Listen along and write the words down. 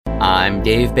I'm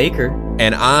Dave Baker.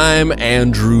 And I'm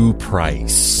Andrew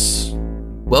Price.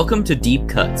 Welcome to Deep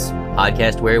Cuts, a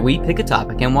podcast where we pick a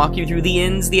topic and walk you through the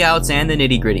ins, the outs, and the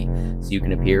nitty-gritty, so you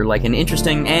can appear like an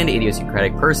interesting and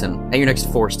idiosyncratic person at your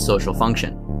next forced social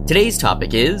function. Today's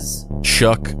topic is...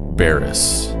 Chuck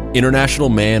Barris, International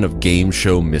Man of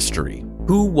Gameshow Mystery.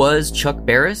 Who was Chuck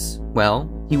Barris? Well,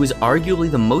 he was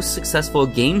arguably the most successful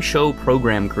game show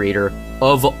program creator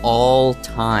of all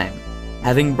time,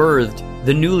 having birthed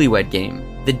the Newlywed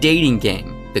Game, the Dating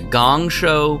Game, the Gong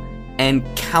Show, and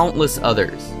countless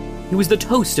others. He was the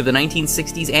toast of the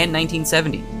 1960s and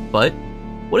 1970s. But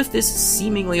what if this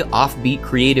seemingly offbeat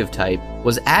creative type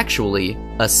was actually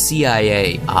a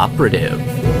CIA operative?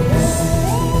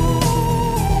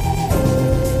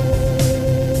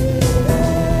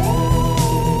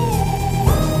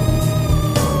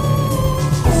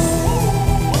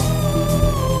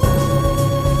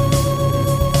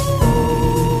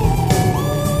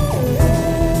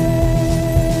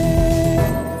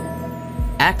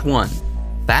 Act 1.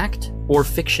 Fact or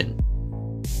fiction?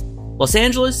 Los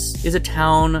Angeles is a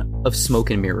town of smoke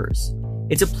and mirrors.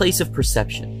 It's a place of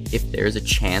perception. If there's a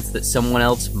chance that someone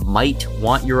else might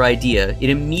want your idea, it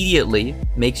immediately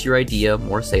makes your idea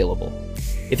more saleable.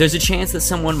 If there's a chance that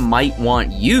someone might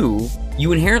want you,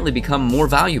 you inherently become more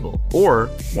valuable or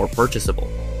more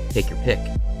purchasable. Take your pick.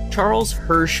 Charles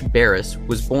Hirsch Barris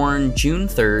was born June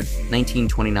 3rd,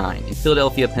 1929, in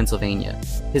Philadelphia, Pennsylvania.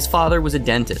 His father was a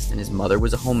dentist and his mother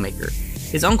was a homemaker.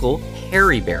 His uncle,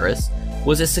 Harry Barris,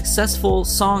 was a successful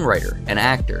songwriter and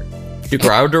actor.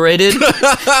 Degraduated?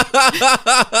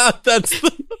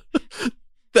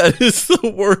 That is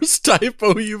the worst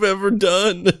typo you've ever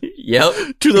done. Yep.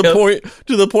 To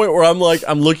the point where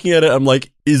I'm looking at it, I'm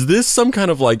like, is this some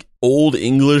kind of like old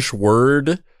English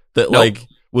word that like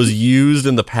was used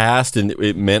in the past and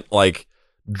it meant like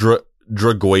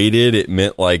dragoided? It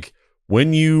meant like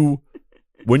when you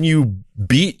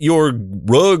beat your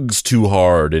rugs too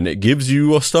hard and it gives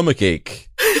you a stomach ache.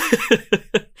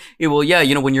 Yeah, well, yeah,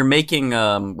 you know, when you're making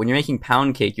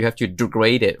pound cake, you have to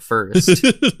degrade it first.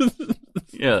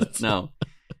 Yeah, no.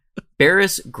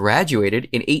 Barris graduated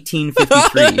in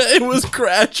 1853. It was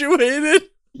graduated?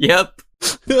 Yep.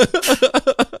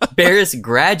 Barris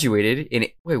graduated in...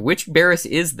 Wait, which Barris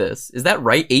is this? Is that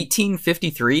right?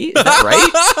 1853? Is that right?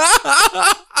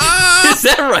 Is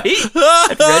that right?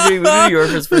 After graduating, moved to New York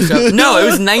for his first job. No, it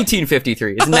was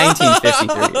 1953. It's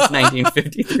 1953. It's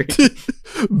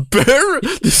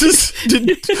 1953. This is...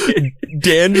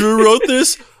 Dandrew wrote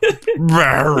this?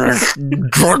 Barris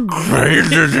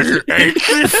graduated in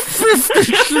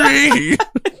 1853.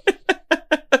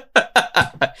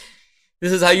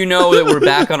 This is how you know that we're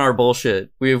back on our bullshit.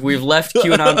 We've left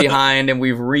QAnon behind and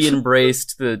we've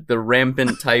re-embraced the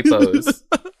rampant typos.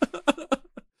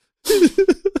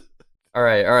 All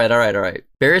right.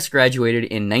 Barris graduated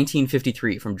in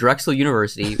 1953 from Drexel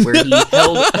University, where he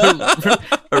held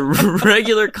a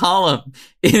regular column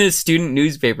in his student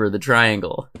newspaper, The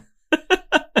Triangle.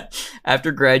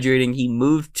 After graduating, he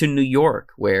moved to New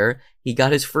York, where he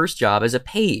got his first job as a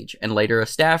page and later a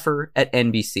staffer at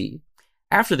NBC.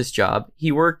 After this job, he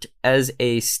worked as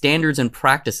a standards and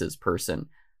practices person,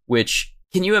 which,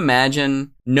 can you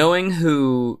imagine knowing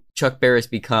who Chuck Barris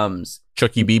becomes?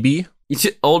 Chucky BB?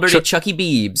 Older to Chucky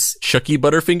Beebs. Chucky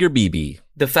Butterfinger BB.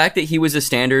 The fact that he was a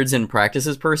standards and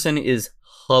practices person is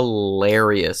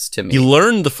hilarious to me. He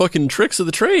learned the fucking tricks of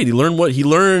the trade. He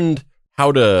learned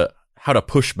how to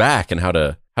push back and how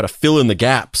to fill in the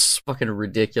gaps. Fucking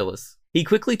ridiculous. He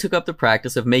quickly took up the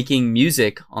practice of making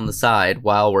music on the side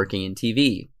while working in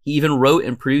TV. He even wrote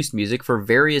and produced music for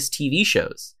various TV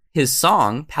shows. His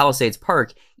song, Palisades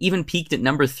Park, even peaked at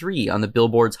number 3 on the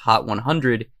Billboard's Hot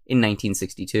 100 in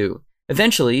 1962.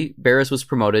 Eventually, Barris was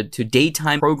promoted to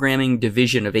daytime programming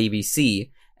division of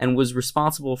ABC and was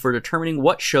responsible for determining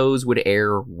what shows would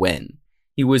air when.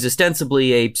 He was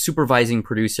ostensibly a supervising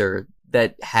producer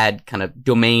that had kind of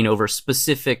domain over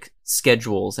specific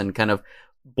schedules and kind of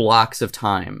blocks of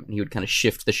time. He would kind of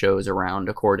shift the shows around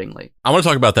accordingly. I want to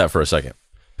talk about that for a second.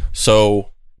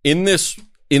 So in this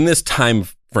time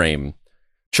frame,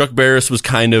 Chuck Barris was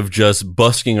kind of just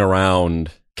busking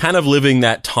around, kind of living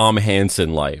that Tom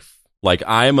Hansen life. Like,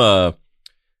 I'm a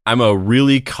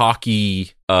really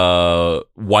cocky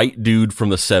white dude from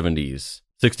the 60s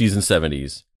and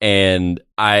 70s, and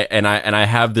I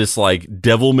have this like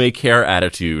devil may care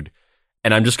attitude.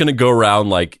 And I'm just going to go around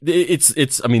like I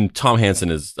mean, Tom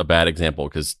Hansen is a bad example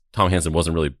because Tom Hansen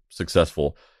wasn't really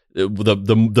successful.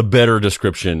 The better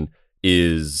description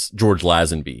is George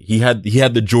Lazenby. He had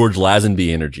the George Lazenby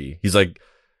energy. He's like,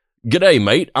 "G'day,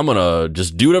 mate. I'm going to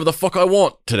just do whatever the fuck I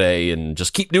want today and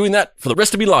just keep doing that for the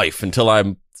rest of my life until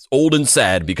I'm old and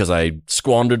sad because I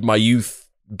squandered my youth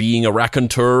being a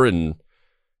raconteur and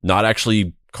not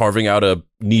actually carving out a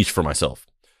niche for myself.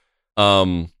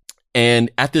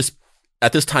 And at this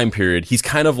time period, he's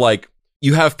kind of like,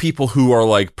 you have people who are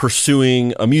like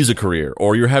pursuing a music career,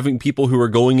 or you're having people who are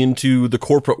going into the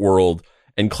corporate world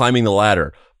and climbing the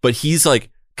ladder. But he's like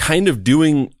kind of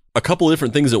doing a couple of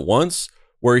different things at once,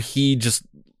 where he just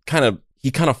kind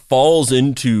of falls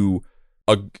into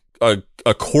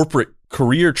a corporate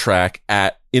career track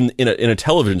in a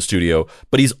television studio,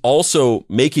 but he's also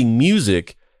making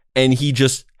music, and he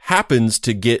just happens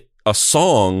to get a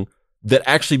song that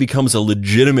actually becomes a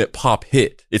legitimate pop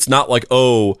hit. It's not like,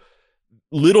 oh,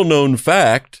 little known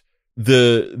fact,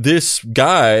 this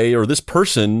guy or this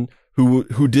person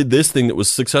who did this thing that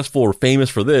was successful or famous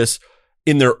for this,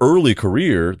 in their early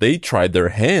career, they tried their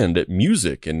hand at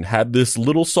music and had this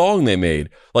little song they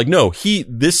made. Like, no,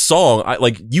 this song,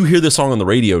 you hear this song on the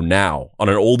radio now on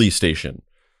an oldie station.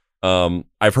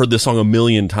 I've heard this song a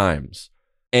million times.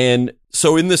 And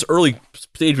so in this early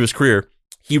stage of his career,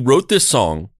 he wrote this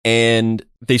song and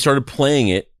they started playing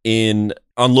it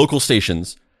on local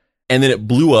stations, and then it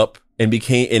blew up and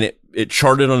it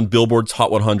charted on Billboard's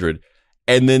Hot 100.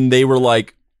 And then they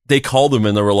called him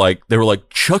and they were like,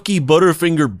 Chucky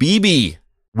Butterfinger BB,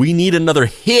 we need another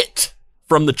hit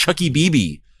from the Chucky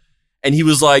BB. And he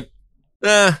was like,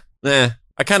 I'm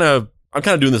kind of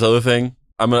doing this other thing.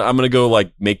 I'm gonna go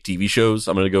like make TV shows.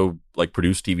 I'm gonna go like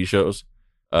produce TV shows.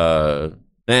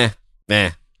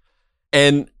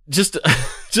 And just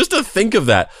to think of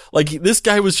that, like, this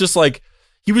guy was just like,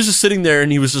 he was just sitting there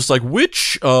and he was just like,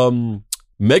 which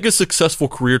mega successful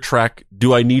career track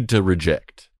do I need to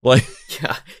reject? Like,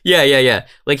 yeah.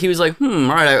 Like, he was like, all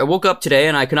right, I woke up today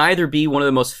and I can either be one of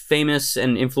the most famous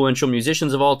and influential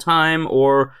musicians of all time,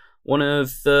 or one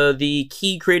of the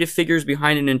key creative figures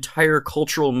behind an entire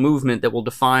cultural movement that will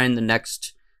define the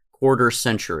next quarter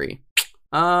century.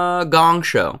 Gong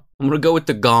Show. I'm gonna go with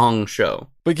the Gong Show.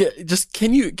 But just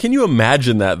can you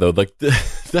imagine that though? Like,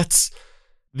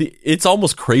 it's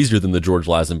almost crazier than the George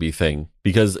Lazenby thing,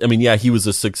 because I mean, yeah, he was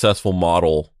a successful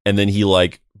model, and then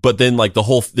but then like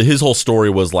his whole story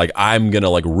was like, I'm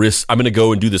gonna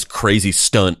go and do this crazy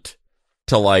stunt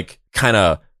to like kind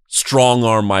of strong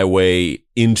arm my way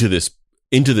into this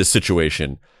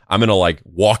situation. I'm gonna like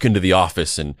walk into the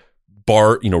office and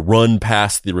run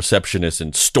past the receptionist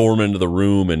and storm into the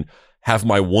room and have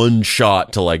my one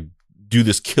shot to like do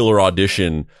this killer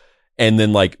audition, and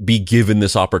then like be given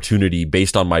this opportunity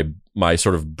based on my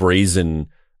sort of brazen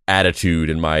attitude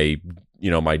and my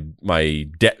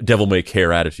devil may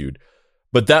care attitude.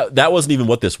 But that wasn't even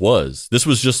what this was. This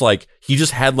was just like, he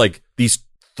just had like these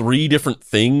 3 different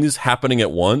things happening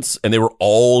at once, and they were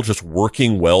all just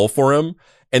working well for him.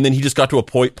 And then he just got to a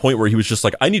point where he was just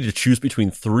like, I need to choose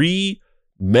between 3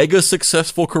 mega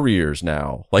successful careers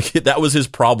now. Like, that was his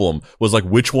problem, was like,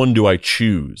 which one do I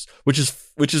choose? Which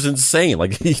is insane.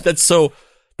 Like, that's so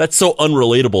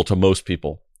unrelatable to most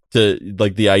people, to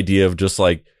like the idea of just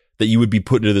like that you would be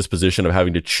put into this position of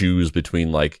having to choose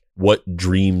between like, what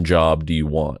dream job do you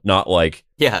want? Not like,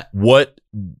 yeah, what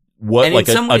and like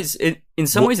in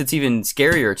some ways it's even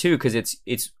scarier too, because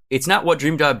it's not what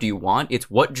dream job do you want, it's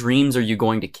what dreams are you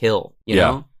going to kill, you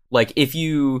know? Like, if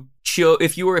you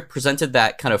were presented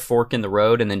that kind of fork in the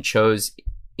road and then chose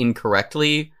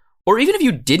incorrectly, or even if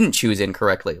you didn't choose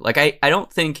incorrectly, like, I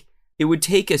don't think it would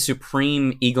take a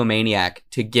supreme egomaniac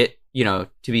to get, to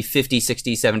be 50,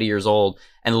 60, 70 years old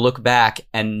and look back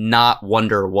and not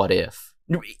wonder what if,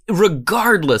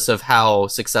 regardless of how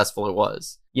successful it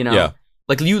was, Yeah.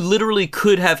 Like, you literally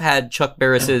could have had Chuck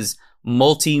Barris's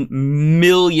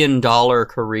multi-million-dollar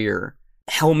career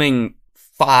helming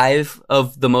 5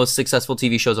 of the most successful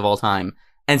TV shows of all time,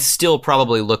 and still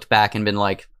probably looked back and been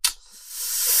like,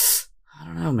 I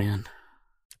don't know, man.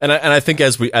 And I think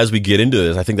as we get into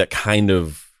this, I think that kind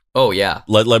of, oh yeah,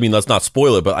 let's not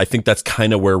spoil it, but I think that's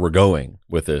kind of where we're going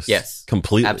with this. Yes,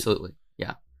 completely, absolutely,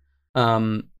 yeah.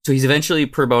 So he's eventually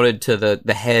promoted to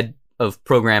the head of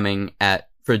programming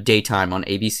for daytime on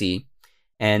ABC,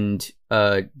 and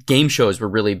game shows were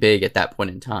really big at that point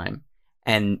in time.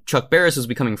 And Chuck Barris was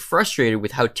becoming frustrated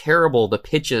with how terrible the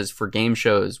pitches for game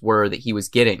shows were that he was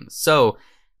getting. So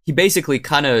he basically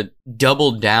kind of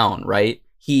doubled down, right?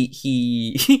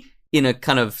 He in a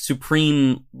kind of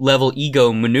supreme level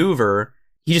ego maneuver,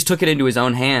 he just took it into his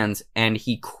own hands, and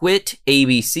he quit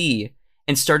ABC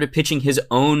and started pitching his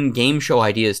own game show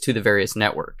ideas to the various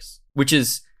networks, which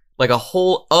is like a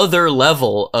whole other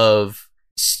level of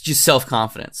just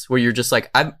self-confidence, where you're just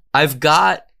like, I've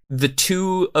got the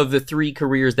 2 of the 3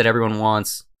 careers that everyone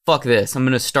wants fuck this, I'm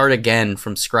gonna start again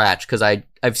from scratch because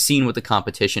I've seen what the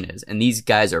competition is, and these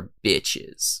guys are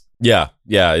bitches. Yeah,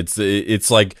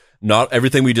 it's like not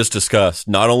everything we just discussed.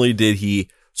 Not only did he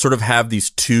sort of have these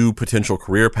two potential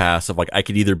career paths of like, I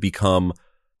could either become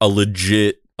a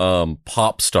legit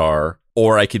pop star,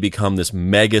 or I could become this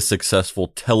mega successful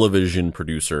television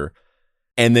producer.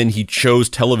 And then he chose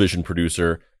television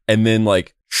producer, and then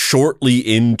like shortly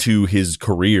into his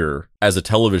career as a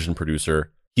television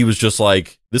producer, he was just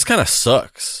like, this kind of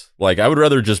sucks. Like, I would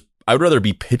rather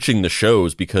be pitching the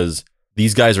shows because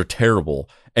these guys are terrible.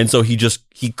 And so he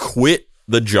quit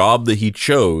the job that he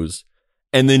chose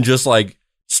and then just like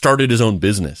started his own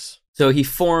business. So he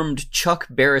formed Chuck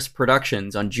Barris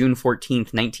Productions on June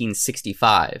 14th,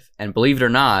 1965. And believe it or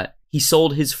not, he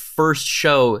sold his first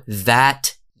show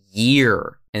that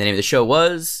year. And the name of the show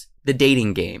was The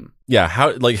Dating Game. Yeah,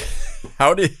 how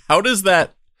does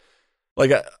that,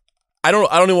 like, I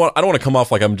don't want to come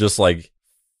off like I'm just like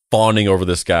fawning over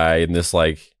this guy in this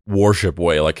like worship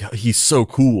way. Like, he's so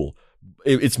cool.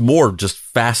 It's more just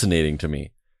fascinating to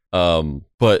me.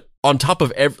 But on top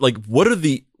of what are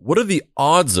the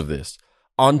odds of this?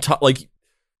 On top, like,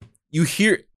 you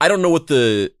hear, I don't know what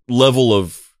the level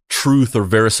of truth or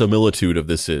verisimilitude of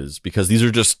this is, because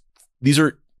these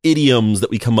are idioms that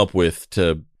we come up with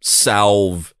to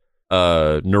salve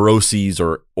neuroses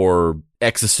or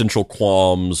existential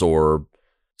qualms or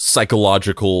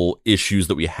psychological issues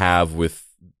that we have with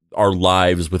our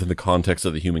lives within the context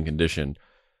of the human condition.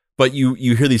 But you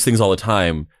hear these things all the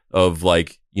time of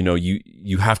like, you know,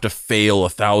 you have to fail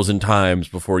 1,000 times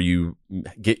before you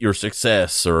get your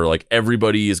success, or like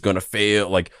everybody is going to fail.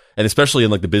 Like, and especially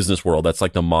in like the business world, that's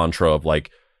like the mantra of like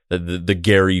the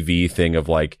Gary V thing of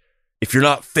like, if you're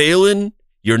not failing,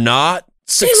 you're not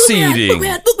succeeding. Hey,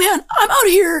 look, man, I'm out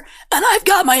here and I've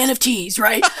got my NFTs,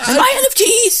 right? And my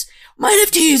NFTs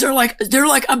are like, they're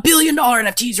like $1 billion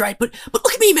NFTs, right? But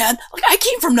look at me, man. Like, I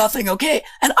came from nothing, okay?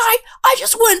 And I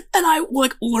just went and I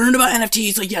like learned about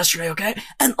NFTs like yesterday, okay?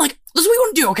 And like, this is what you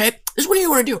want to do, okay? This is what you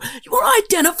want to do. You want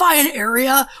to identify an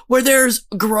area where there's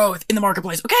growth in the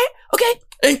marketplace, okay? Okay?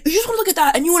 And you just want to look at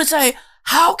that and you want to say,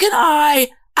 how can I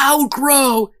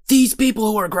outgrow these people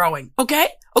who are growing? Okay?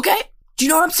 Okay? Do you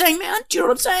know what I'm saying, man? Do you know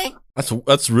what I'm saying?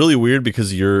 That's really weird,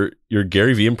 because your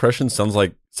Gary V impression sounds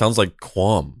like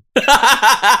Quam.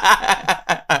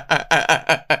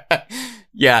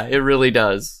 Yeah, it really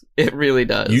does. It really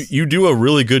does. You do a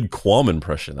really good Quam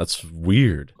impression. That's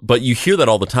weird. But you hear that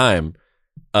all the time.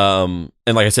 And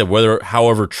like I said,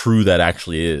 however true that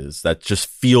actually is, that just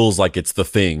feels like it's the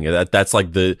thing. That's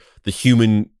like the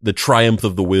triumph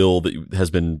of the will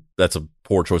that's a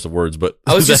poor choice of words, but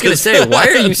I was just going to say, why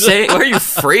are you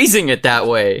phrasing it that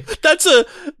way? That's a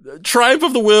triumph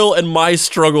of the will, and my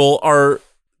struggle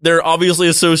they're obviously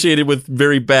associated with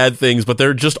very bad things, but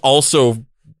they're just also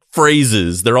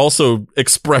phrases. They're also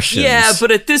expressions. Yeah,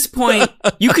 but at this point,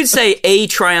 you could say a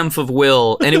triumph of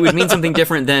will, and it would mean something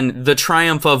different than the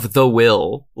triumph of the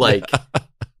will. Like,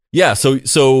 yeah. So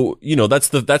you know, that's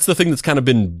the thing that's kind of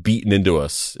been beaten into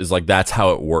us, is like, that's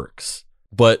how it works.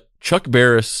 But Chuck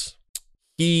Barris,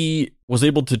 he was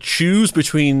able to choose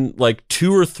between like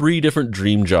 2 or 3 different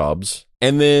dream jobs,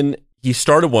 and then he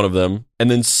started one of them and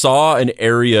then saw an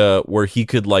area where he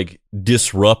could like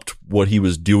disrupt what he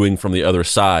was doing from the other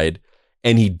side.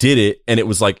 And he did it, and it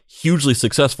was like hugely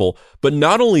successful. But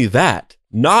not only that,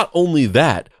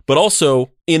 but also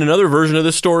in another version of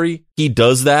this story, he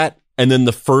does that. And then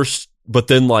the first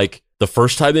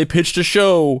time they pitched a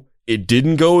show, it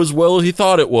didn't go as well as he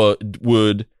thought it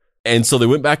would. And so they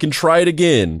went back and tried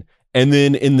again. And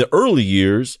then in the early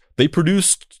years, they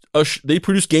produced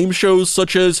game shows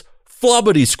such as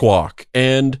Flobbity Squawk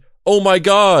and Oh My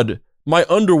God, My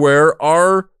Underwear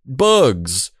Are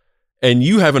Bugs. And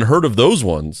you haven't heard of those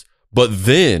ones. But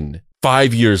then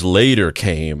 5 years later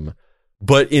came.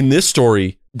 But in this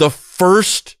story, the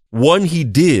first one he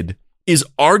did is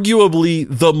arguably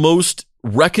the most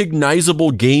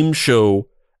recognizable game show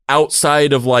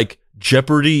outside of like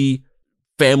Jeopardy,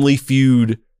 Family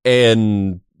Feud,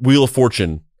 and Wheel of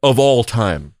Fortune of all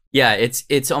time. Yeah,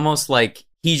 it's almost like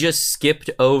he just skipped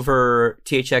over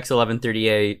THX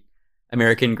 1138,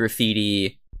 American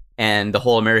Graffiti, and the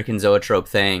whole American Zoetrope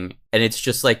thing. And it's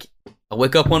just like, I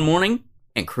wake up one morning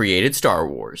and created Star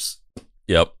Wars.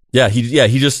 Yep. Yeah,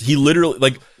 he literally,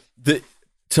 like,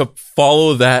 to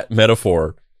follow that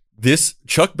metaphor, this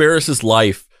Chuck Barris's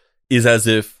life is as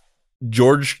if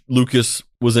George Lucas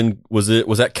was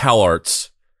at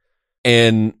CalArts,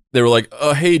 and they were like,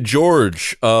 hey,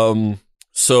 George, so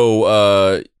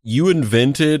you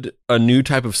invented a new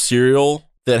type of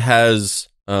cereal that has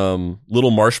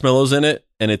little marshmallows in it,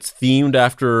 and it's themed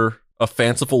after a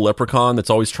fanciful leprechaun that's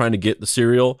always trying to get the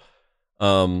cereal.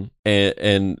 And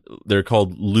they're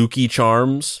called Lukey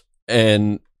Charms.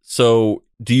 And so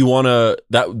do you want to,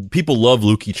 that people love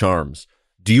Lukey Charms.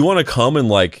 Do you want to come and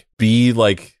like be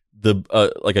like the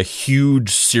like a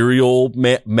huge cereal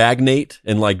magnate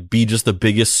and like be just the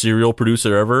biggest cereal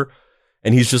producer ever?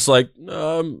 And he's just like,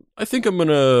 I think I'm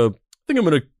gonna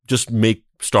just make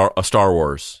a Star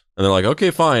Wars. And they're like, okay,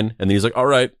 fine. And then he's like, all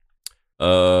right.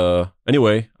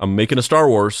 Anyway, I'm making a Star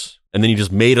Wars. And then he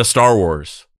just made a Star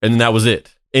Wars. And then that was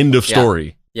it. End of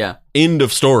story. Yeah. End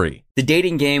of story. The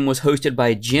dating game was hosted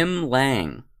by Jim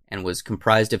Lang and was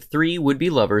comprised of 3 would-be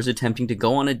lovers attempting to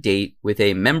go on a date with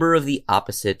a member of the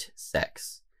opposite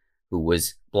sex who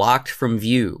was blocked from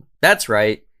view. That's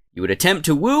right. You would attempt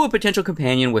to woo a potential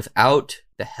companion without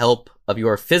the help of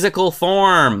your physical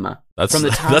form. That's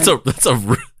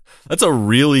a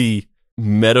really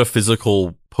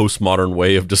metaphysical postmodern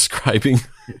way of describing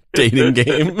dating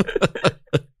game.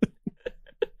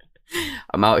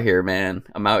 I'm out here, man.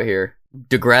 I'm out here.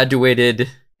 Degraduated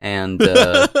and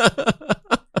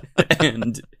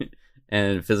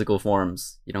and physical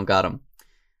forms. You don't got them.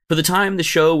 For the time, the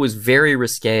show was very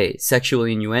risque. Sexual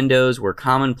innuendos were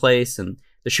commonplace, and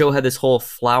the show had this whole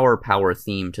flower power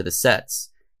theme to the sets,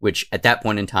 which at that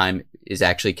point in time is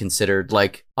actually considered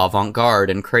like avant-garde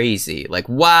and crazy. Like,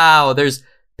 wow, there's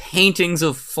paintings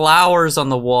of flowers on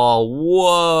the wall.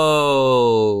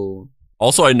 Whoa.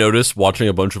 Also, I noticed watching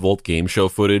a bunch of old game show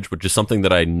footage, which is something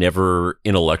that I never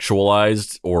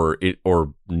intellectualized or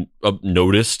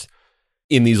noticed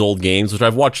in these old games, which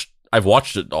I've watched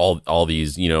it all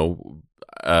these, you know.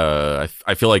 I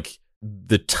feel like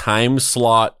the time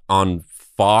slot on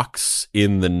Fox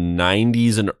in the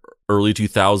 90s and early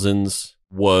 2000s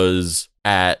was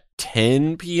at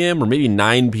 10 p.m. or maybe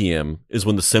 9 p.m. is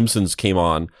when The Simpsons came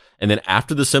on. And then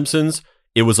after The Simpsons,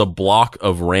 it was a block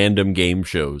of random game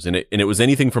shows. And it was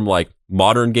anything from like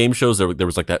modern game shows. There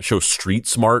was like that show Street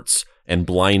Smarts and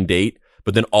Blind Date.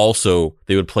 But then also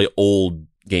they would play old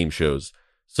game shows.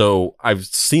 So I've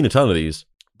seen a ton of these.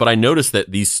 But I noticed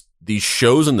that these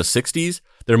shows in the 60s,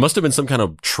 there must have been some kind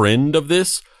of trend of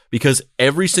this, because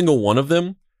every single one of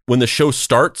them, when the show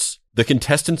starts, the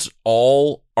contestants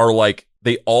all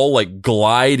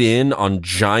glide in on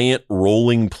giant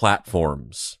rolling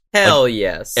platforms. Hell like,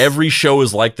 yes. Every show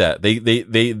is like that.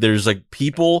 There's like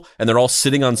people and they're all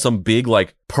sitting on some big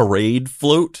like parade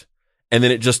float, and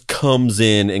then it just comes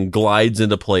in and glides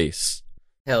into place.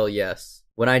 Hell yes.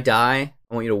 When I die,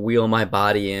 I want you to wheel my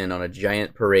body in on a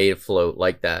giant parade float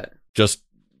like that. Just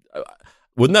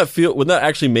wouldn't that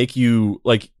actually make you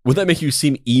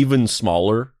seem even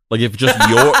smaller? Like if just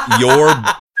your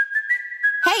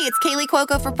Hey, it's Kaylee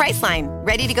Cuoco for Priceline.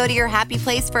 Ready to go to your happy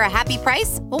place for a happy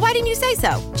price? Well, why didn't you say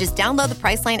so? Just download the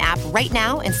Priceline app right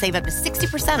now and save up to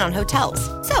 60% on hotels.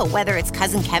 So whether it's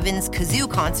Cousin Kevin's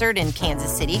Kazoo Concert in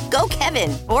Kansas City, go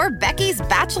Kevin, or Becky's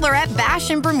Bachelorette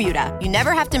Bash in Bermuda, you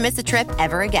never have to miss a trip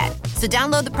ever again. So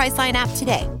download the Priceline app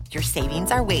today. Your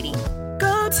savings are waiting.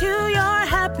 Go to your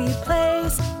happy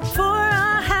place for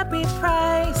a happy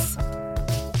price.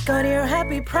 Go to your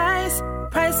happy price,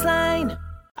 Priceline.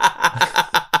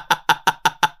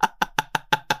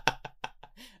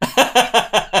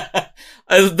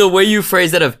 The way you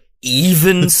phrase that of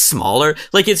even smaller,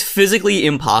 like it's physically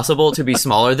impossible to be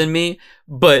smaller than me,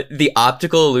 but the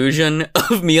optical illusion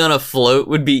of me on a float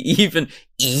would be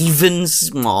even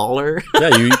smaller.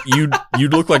 Yeah,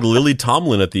 you'd look like Lily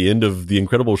Tomlin at the end of The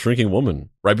Incredible Shrinking Woman,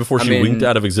 right before she winked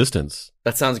out of existence.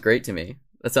 That sounds great to me.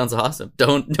 That sounds awesome.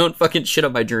 Don't fucking shit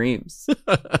up my dreams.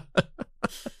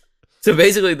 So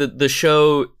basically the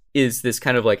show is this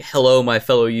kind of like, hello, my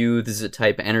fellow youths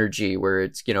type energy where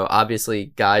it's, you know,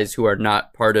 obviously guys who are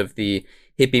not part of the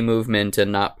hippie movement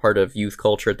and not part of youth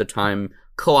culture at the time,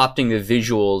 co-opting the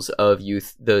visuals of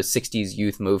the 60s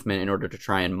youth movement in order to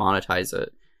try and monetize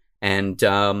it. And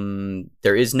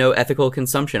there is no ethical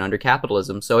consumption under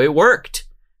capitalism, so it worked.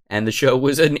 And the show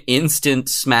was an instant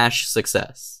smash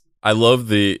success. I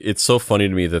love it's so funny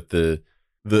to me that the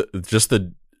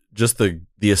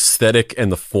aesthetic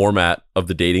and the format of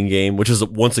the dating game, which is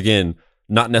once again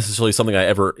not necessarily something I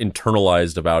ever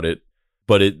internalized about it,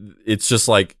 but it's just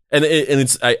like, and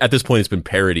it's at this point it's been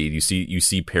parodied. You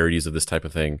see parodies of this type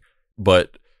of thing,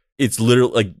 but it's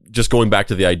literally like just going back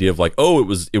to the idea of like, oh, it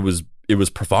was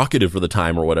provocative for the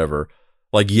time or whatever.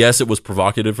 Like, yes, it was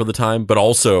provocative for the time, but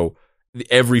also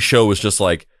every show was just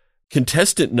like,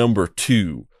 contestant number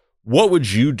 2, what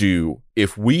would you do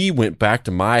if we went back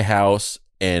to my house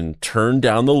and turned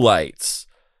down the lights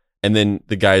And then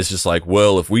the guy's just like,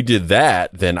 well, if we did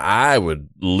that, then I would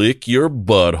lick your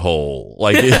butthole.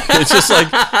 Like, it's just like,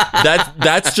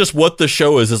 that's just what the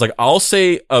show is. It's like, I'll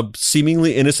say a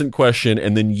seemingly innocent question,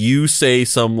 and then you say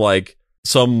some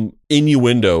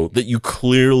innuendo that you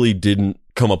clearly didn't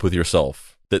come up with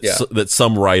yourself, that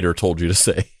some writer told you to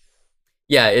say.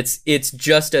 Yeah, it's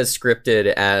just as scripted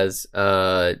as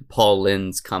Paul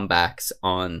Lynde's comebacks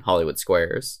on Hollywood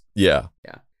Squares. Yeah.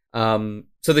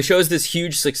 So the show is this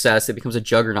huge success. It becomes a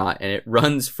juggernaut, and it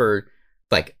runs for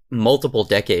like multiple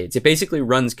decades. It basically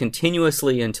runs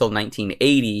continuously until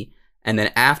 1980, and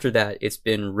then after that, it's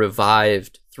been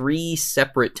revived 3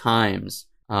 separate times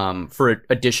for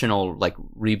additional like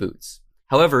reboots.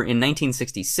 However, in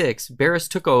 1966, Barris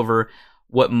took over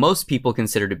what most people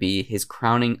consider to be his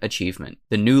crowning achievement,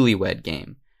 the Newlywed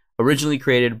Game. Originally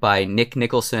created by Nick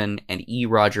Nicholson and E.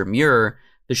 Roger Muir,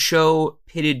 the show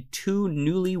pitted 2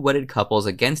 newly wedded couples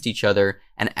against each other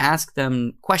and asked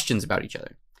them questions about each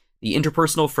other. The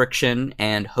interpersonal friction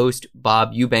and host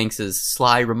Bob Eubanks'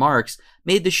 sly remarks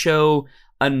made the show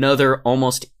another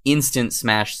almost instant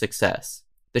smash success.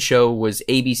 The show was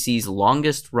ABC's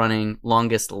longest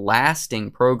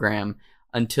lasting program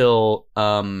until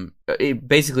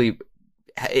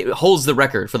it holds the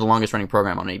record for the longest running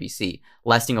program on ABC,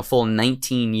 lasting a full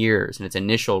 19 years in its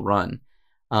initial run.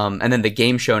 And then the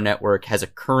Gameshow network has a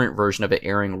current version of it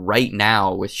airing right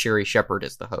now with Sherry Shepherd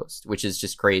as the host, which is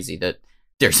just crazy that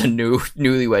there's a new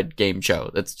Newlywed Game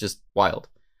show. That's just wild.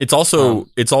 It's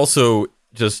also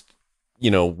just,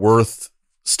 worth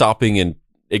stopping and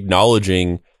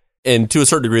acknowledging, and to a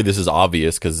certain degree, this is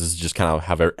obvious because this is just kind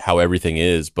of how everything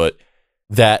is, but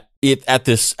that at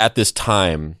this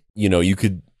time, you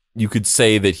could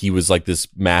say that he was like this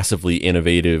massively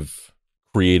innovative,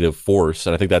 creative force,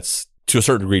 and I think that's to a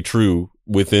certain degree true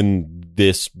within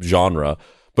this genre,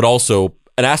 but also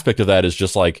an aspect of that is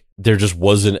just like there just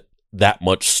wasn't that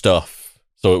much stuff,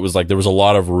 so it was like there was a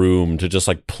lot of room to just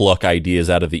like pluck ideas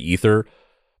out of the ether.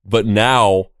 But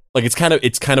now, like, it's kind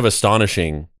of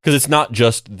astonishing because it's not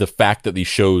just the fact that these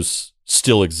shows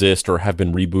still exist or have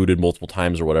been rebooted multiple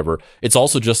times or whatever. It's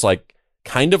also just like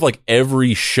kind of like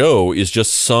every show is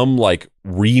just some like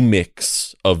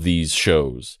remix of these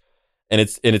shows. And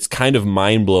it's kind of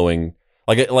mind blowing.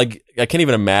 Like I can't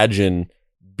even imagine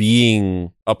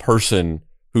being a person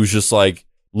who's just like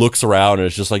looks around and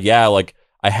it's just like, yeah, like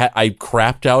I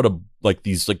crapped out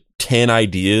these 10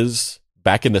 ideas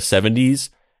back in the 70s,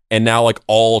 and now like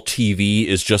all TV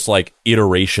is just like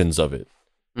iterations of it.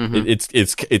 Mm-hmm.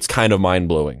 It's kind of mind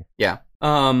blowing. Yeah.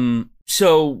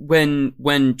 So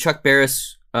when Chuck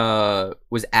Barris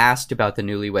was asked about the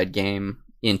Newlywed Game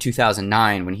in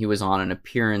 2009, when he was on an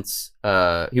appearance,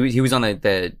 he was on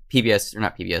the PBS, or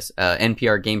not PBS,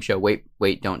 NPR game show,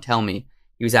 Wait, Don't Tell Me.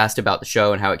 He was asked about the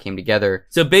show and how it came together.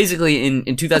 So basically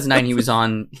in 2009, he was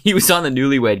on the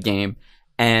Newlywed Game,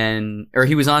 or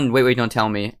he was on Wait, Don't Tell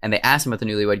Me, and they asked him about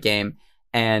the Newlywed Game,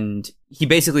 and he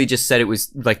basically just said it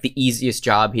was like the easiest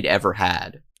job he'd ever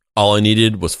had. All I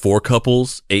needed was 4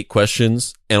 couples, 8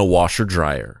 questions, and a washer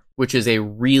dryer. Which is a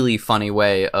really funny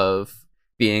way of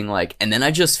being like, and then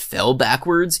I just fell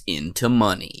backwards into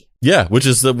money. Yeah, which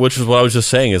is what I was just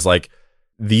saying is like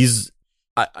these,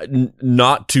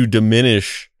 not to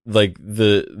diminish like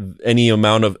any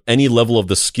level of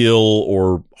the skill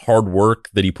or hard work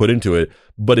that he put into it,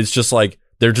 but it's just like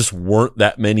there just weren't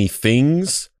that many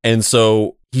things, and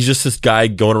so he's just this guy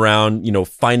going around,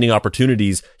 finding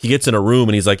opportunities. He gets in a room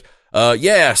and he's like,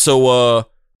 so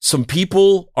some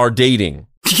people are dating.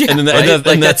 Yeah, and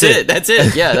then that's it. That's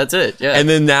it. Yeah, that's it. Yeah. and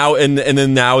then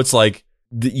now it's like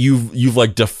you've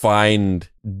like defined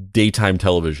daytime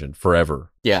television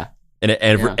forever. Yeah. And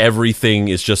everything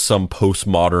is just some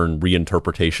postmodern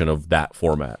reinterpretation of that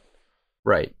format.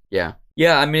 Right. Yeah.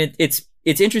 Yeah. I mean, it's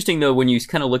interesting though when you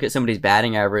kind of look at somebody's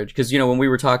batting average, because when we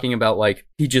were talking about like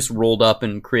he just rolled up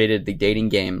and created the dating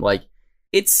game, like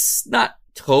it's not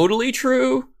totally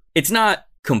true. It's not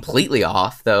completely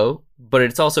off though, but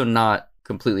it's also not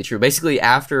completely true. Basically,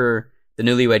 after the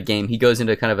Newlywed Game, he goes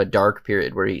into kind of a dark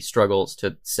period where he struggles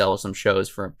to sell some shows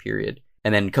for a period,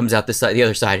 and then comes out the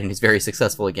other side and he's very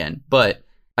successful again. But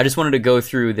I just wanted to go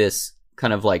through this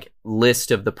kind of like list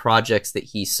of the projects that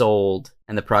he sold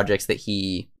and the projects that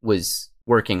he was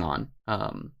working on,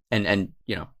 and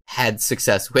had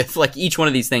success with. Like each one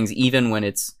of these things, even when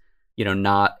it's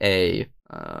not a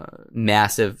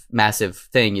massive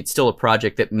thing, it's still a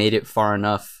project that made it far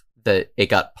enough that it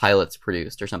got pilots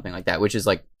produced or something like that, which is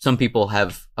like some people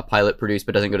have a pilot produced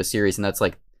but doesn't go to series, and that's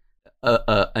like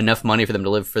enough money for them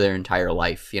to live for their entire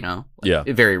life, yeah,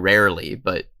 very rarely,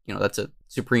 but that's a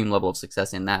supreme level of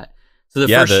success in that. So the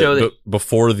first show that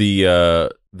before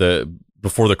the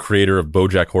before the creator of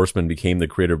BoJack Horseman became the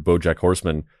creator of BoJack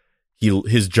Horseman,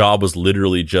 his job was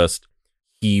literally just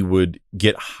he would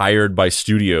get hired by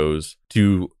studios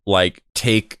to like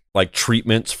take like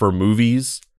treatments for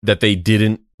movies that they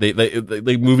didn't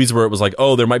they movies where it was like,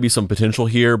 oh, there might be some potential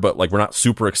here, but like we're not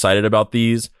super excited about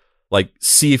these. Like,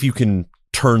 see if you can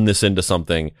turn this into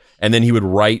something. And then he would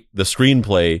write the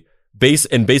screenplay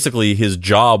basically his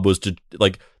job was to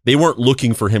like, they weren't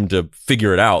looking for him to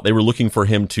figure it out. They were looking for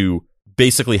him to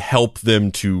basically help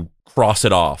them to cross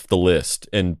it off the list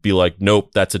and be like,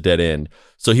 nope, that's a dead end.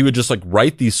 So he would just like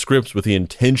write these scripts with the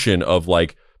intention of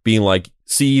like being like,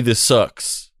 see, this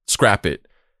sucks, scrap it.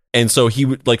 And so he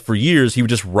would like for years, he would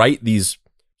just write these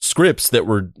scripts that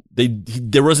were,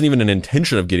 there wasn't even an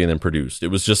intention of getting them produced. It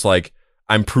was just like,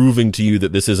 I'm proving to you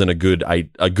that this isn't a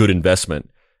good investment.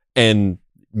 And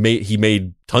he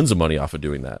made tons of money off of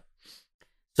doing that.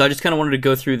 So I just kind of wanted to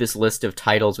go through this list of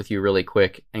titles with you really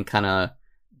quick and kind of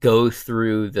go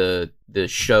through the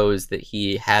shows that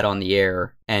he had on the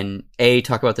air and A,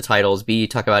 talk about the titles, B,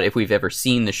 talk about if we've ever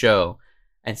seen the show,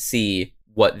 and C,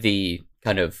 what the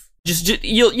kind of just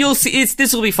you'll see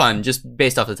this will be fun just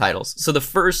based off the titles. So the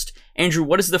first, Andrew,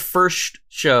 what is the first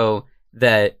show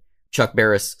that Chuck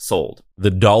Barris sold? The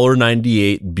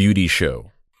 $1.98 beauty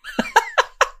show.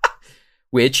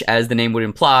 Which, as the name would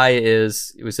imply, it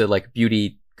was a like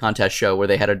beauty contest show where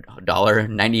they had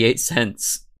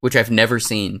 $1.98, which I've never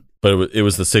seen. But it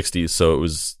was the 60s, so it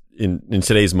was in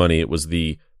today's money, it was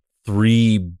the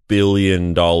 $3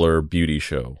 billion beauty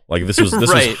show. Like this was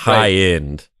Right, was high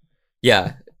end.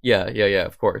 Yeah,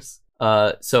 of course.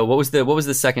 So what was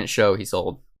the second show he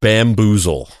sold?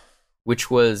 Bamboozle, which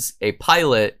was a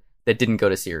pilot that didn't go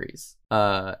to series.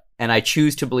 And I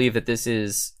choose to believe that this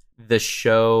is the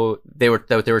show they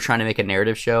were trying to make a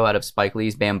narrative show out of Spike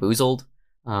Lee's Bamboozled.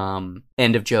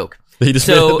 End of joke. They just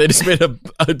made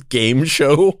a game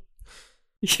show.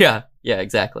 Yeah,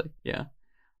 exactly. Yeah.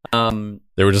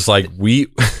 They were just like,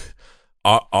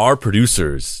 our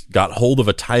producers got hold of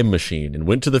a time machine and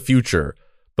went to the future,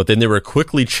 but then they were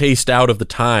quickly chased out of the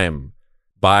time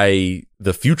by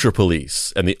the future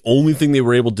police. And the only thing they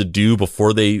were able to do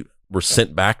before they were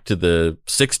sent back to the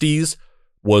 60s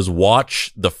was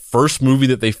watch the first movie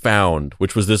that they found,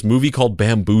 which was this movie called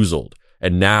Bamboozled.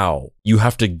 And now you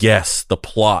have to guess the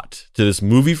plot to this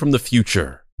movie from the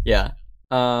future. Yeah.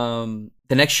 The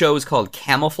next show is called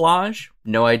Camouflage.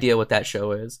 No idea what that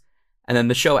show is. And then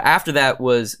the show after that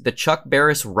was the Chuck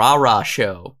Barris Rah Rah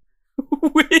Show,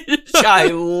 which I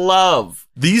love.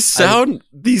 These sound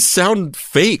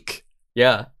fake.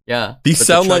 Yeah. These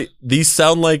sound like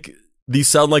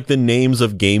the names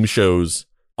of game shows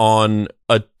on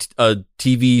a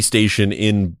TV station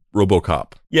in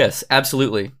RoboCop. Yes,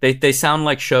 absolutely. They sound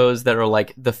like shows that are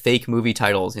like the fake movie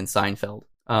titles in Seinfeld.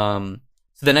 So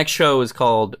the next show is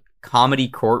called Comedy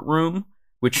Courtroom,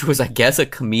 which was, I guess, a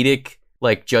comedic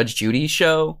like Judge Judy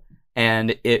show,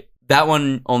 and that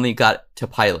one only got to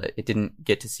pilot. It didn't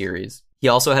get to series. He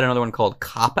also had another one called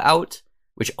Cop Out,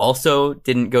 which also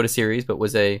didn't go to series but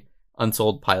was a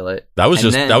unsold pilot. That was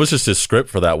just his script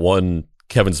for that one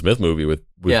Kevin Smith movie with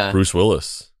Bruce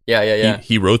Willis. Yeah.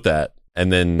 He wrote that,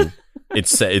 and then it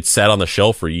sat on the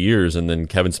shelf for years, and then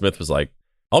Kevin Smith was like,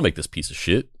 "I'll make this piece of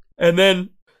shit." And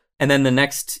then the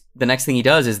next thing he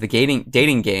does is the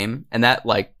dating game, and that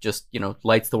like just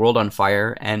lights the world on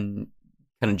fire and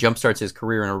kind of jumpstarts his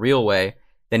career in a real way.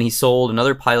 Then he sold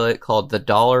another pilot called The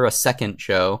 $1 a Second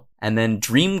Show, and then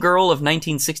Dream Girl of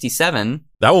 1967.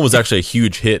 That one was actually a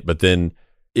huge hit, but then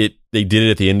they did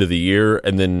it at the end of the year,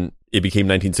 and then it became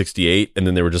 1968, and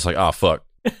then they were just like, "Ah, fuck."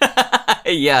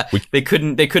 Yeah, they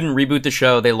couldn't reboot the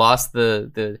show. They lost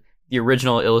the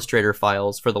original Illustrator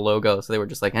files for the logo, so they were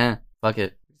just like, fuck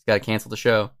it. Got to cancel the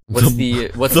show. What's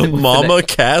the Mama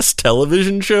Cass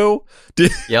television show?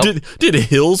 Did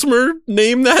Hillsmer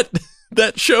name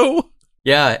that show?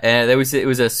 Yeah, and it was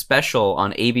a special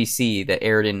on ABC that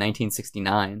aired in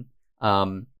 1969.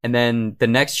 And then the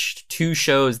next two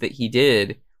shows that he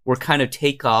did were kind of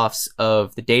takeoffs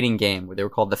of the dating game, where they were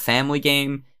called The Family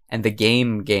Game and The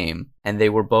Game, and they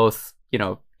were both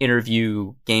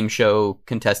interview game show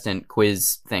contestant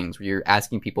quiz things where you're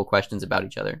asking people questions about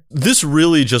each other. This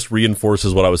really just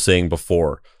reinforces what I was saying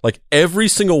before. Like every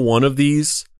single one of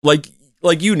these, like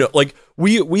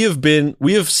we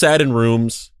have sat in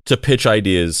rooms to pitch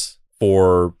ideas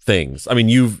for things. I mean,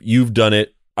 you've done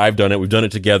it, I've done it, we've done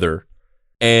it together.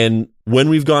 And when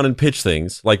we've gone and pitched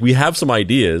things, like we have some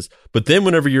ideas, but then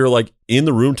whenever you're like in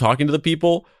the room talking to the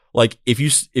people, like if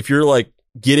you're like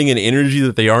getting an energy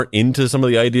that they aren't into some of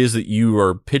the ideas that you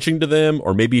are pitching to them,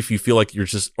 or maybe if you feel like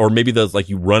or maybe there's like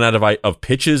you run out of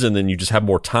pitches and then you just have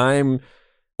more time,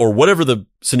 or whatever the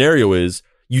scenario is,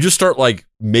 you just start like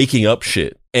making up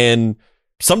shit. And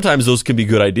sometimes those can be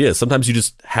good ideas. Sometimes you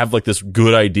just have like this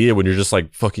good idea when you're just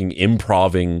like fucking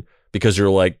improving because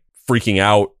you're like freaking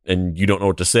out and you don't know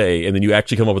what to say. And then you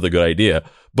actually come up with a good idea.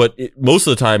 But most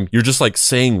of the time you're just like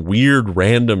saying weird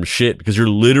random shit because you're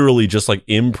literally just like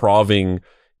improving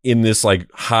in this like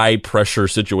high pressure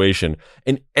situation.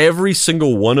 And every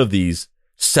single one of these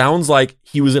sounds like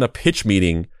he was in a pitch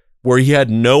meeting where he had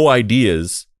no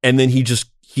ideas. And then he just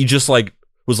like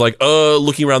was like,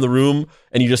 looking around the room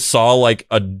and you just saw like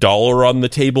 $1 on the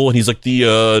table. And he's like, the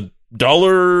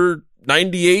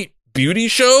 $1.98 beauty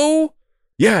show.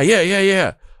 Yeah.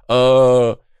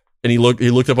 And he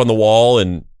looked up on the wall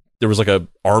and there was like a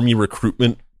army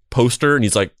recruitment poster and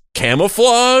he's like,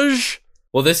 camouflage.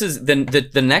 Well, this is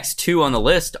the next two on the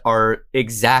list are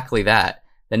exactly that.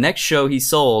 The next show he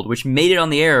sold, which made it on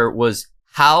the air, was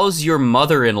How's Your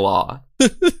Mother-in-Law?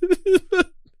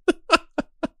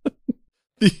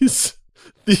 These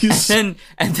and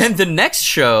then the next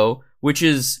show, which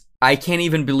is, I can't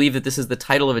even believe that this is the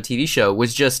title of a TV show,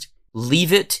 was just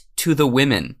Leave It to the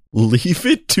Women. Leave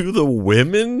It to the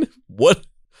Women? What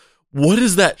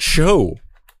is that show?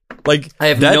 Like, I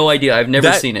have no idea. I've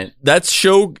never seen it. That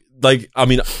show, like, I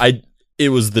mean, it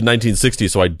was the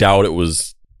 1960s, so I doubt it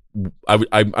was.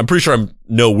 I'm pretty sure I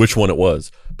know which one it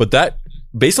was. But that,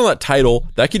 based on that title,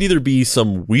 that could either be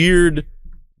some weird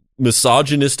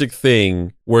misogynistic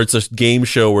thing where it's a game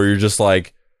show where you're just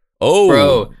like,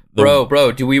 oh,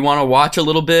 bro, do we want to watch a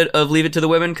little bit of Leave It to the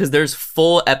Women? Because there's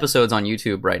full episodes on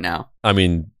YouTube right now. I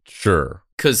mean, sure.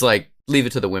 Because like Leave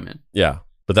It to the Women. Yeah,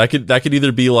 but that could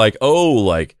either be like, oh,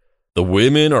 like the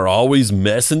women are always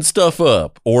messing stuff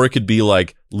up, or it could be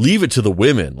like Leave It to the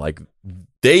Women, like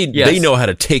they know how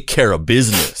to take care of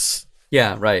business.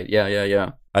 Yeah, right.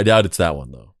 Yeah. I doubt it's that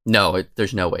one though. No,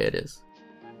 there's no way it is.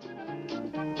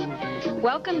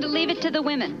 Welcome to Leave It to the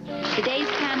Women. Today's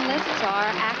panelists are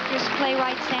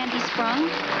actress-playwright Sandy Sprung,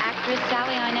 actress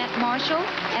Sally Inette Marshall,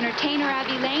 entertainer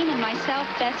Abby Lane, and myself,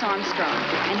 Bess Armstrong.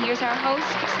 And here's our host,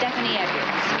 Stephanie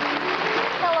Edwards.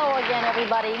 Hello again,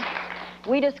 everybody.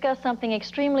 We discussed something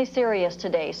extremely serious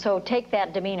today, so take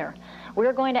that demeanor.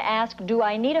 We're going to ask, do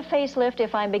I need a facelift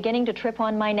if I'm beginning to trip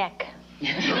on my neck?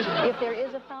 If there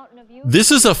is a fountain of youth, this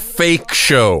is a fake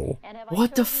show.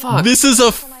 What the fuck? This is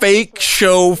a fake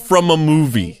show from a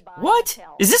movie. What?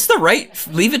 Is this the right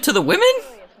Leave It to the Women?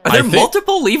 Are there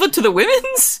multiple Leave It to the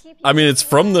Women's? I mean, it's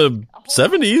from the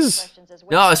 70s.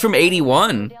 No, it's from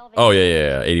 81. Oh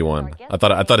yeah, 81. I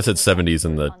thought it said 70s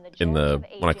in the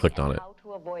when I clicked on it.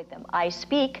 I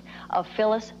speak of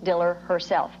Phyllis Diller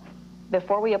herself.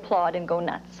 Before we applaud and go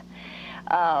nuts.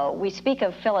 We speak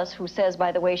of Phyllis, who says,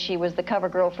 by the way, she was the cover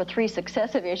girl for 3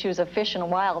 successive issues of Fish and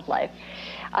Wildlife.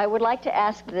 I would like to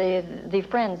ask the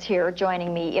friends here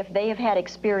joining me if they have had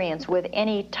experience with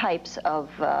any types of...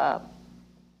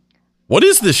 What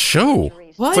is this show?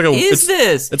 What is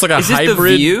this? It's like a is hybrid... This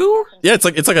The View? Yeah, it's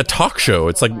like a talk show.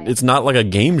 It's not like a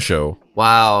game show.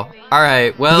 Wow. All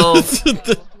right, well...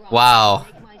 Wow.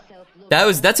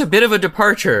 That's a bit of a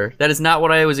departure. That is not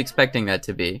what I was expecting that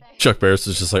to be. Chuck Barris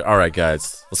is just like, all right,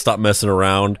 guys, let's stop messing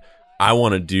around. I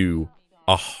want to do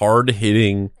a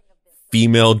hard-hitting,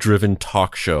 female-driven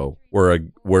talk show where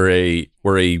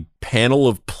a panel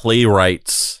of playwright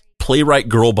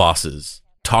girl bosses,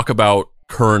 talk about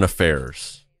current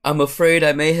affairs. I'm afraid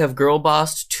I may have girl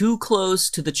bossed too close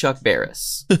to the Chuck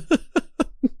Barris.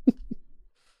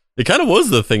 It kind of was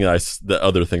the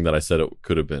other thing that I said it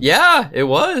could have been. Yeah, it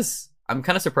was. I'm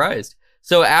kind of surprised.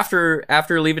 So after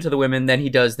Leave It to the Women, then he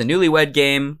does the Newlywed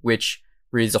Game, which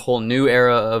breathes a whole new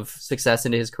era of success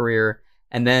into his career.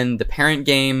 And then the Parent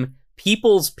Game,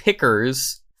 People's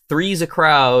Pickers, Three's a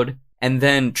Crowd, and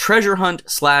then Treasure Hunt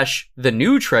 / The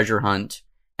New Treasure Hunt.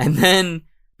 And then,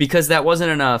 because that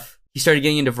wasn't enough, he started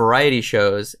getting into variety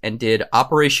shows and did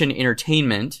Operation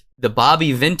Entertainment, The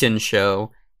Bobby Vinton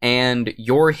Show, and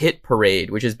Your Hit Parade,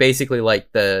 which is basically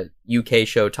like the UK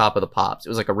show Top of the Pops. It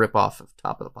was like a ripoff of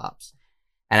Top of the Pops.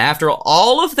 And after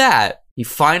all of that, he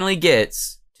finally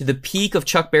gets to the peak of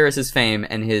Chuck Barris's fame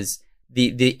and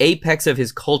the apex of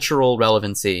his cultural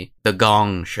relevancy, The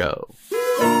Gong Show.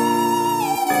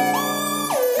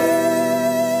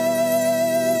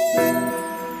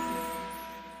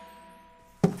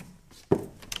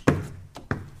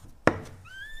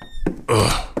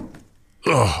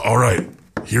 All right.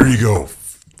 Here you go.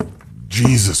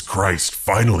 Jesus Christ,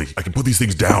 finally. I can put these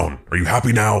things down. Are you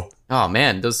happy now? Oh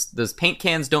man, those paint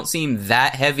cans don't seem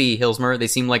that heavy, Hilsmer. They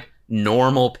seem like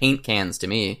normal paint cans to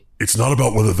me. It's not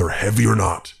about whether they're heavy or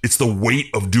not. It's the weight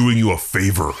of doing you a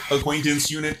favor. Acquaintance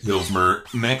Unit Hilsmer,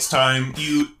 next time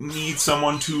you need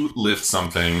someone to lift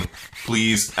something,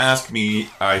 please ask me.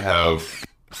 I have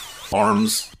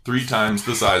arms 3 times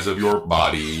the size of your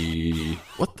body.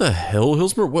 What the hell,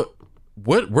 Hilsmer? What?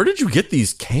 Where did you get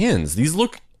these cans? These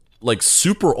look like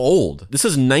super old. This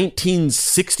is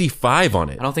 1965 on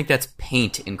it. I don't think that's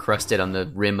paint encrusted on the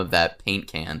rim of that paint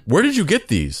can. Where did you get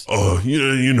these?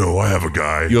 You know, I have a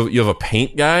guy. You have a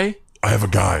paint guy? I have a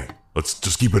guy. Let's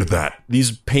just keep it at that.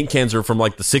 These paint cans are from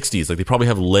like the 60s. Like they probably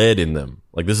have lead in them.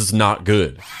 Like this is not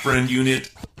good. Friend Unit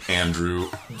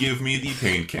Andrew, give me the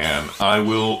paint can. I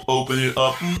will open it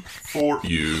up for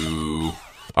you.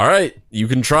 All right, you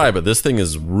can try, but this thing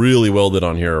is really welded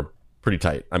on here pretty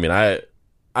tight. I mean, I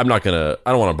don't want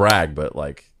to brag, but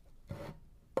like,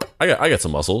 I got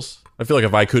some muscles. I feel like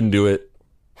if I couldn't do it,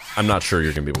 I'm not sure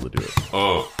you're going to be able to do it.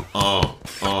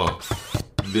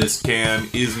 This can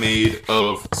is made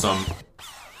of some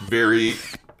very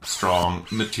strong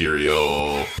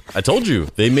material. I told you,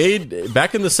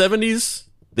 back in the 70s,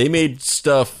 they made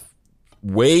stuff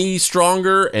way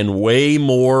stronger and way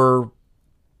more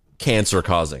cancer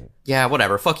causing. Yeah,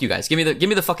 whatever. Fuck you guys. Give me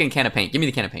the fucking can of paint. Give me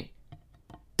the can of paint.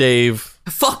 Dave.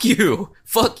 Fuck you.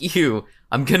 Fuck you.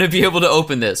 I'm gonna be able to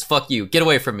open this. Fuck you. Get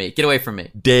away from me. Get away from me.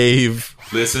 Dave.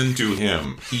 Listen to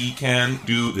him. He can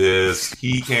do this.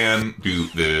 He can do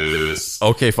this.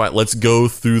 Okay, fine. Let's go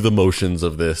through the motions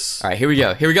of this. All right, here we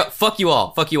go. Here we go. Fuck you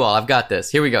all. Fuck you all. I've got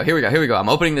this. Here we go. Here we go. Here we go. I'm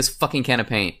opening this fucking can of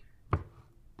paint.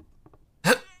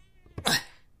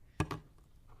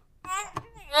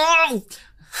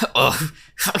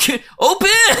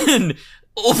 Open!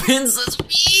 Open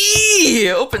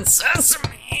sesame! Open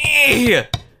sesame!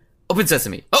 Open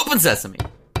sesame! Open sesame!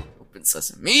 Open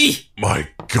sesame! My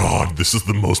God, this is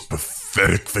the most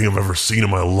pathetic thing I've ever seen in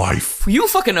my life. You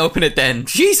fucking open it then.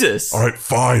 Jesus! All right,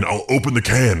 fine. I'll open the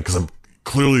can, because I'm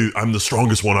the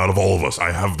strongest one out of all of us.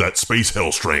 I have that space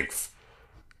hell strength.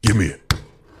 Give me it.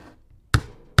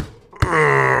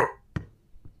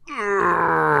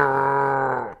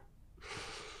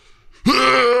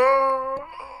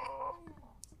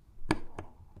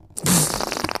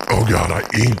 Oh God, I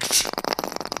inked.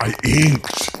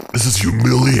 This is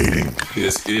humiliating.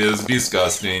 This is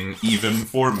disgusting, even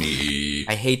for me.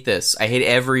 I hate this. I hate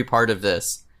every part of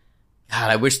this. God,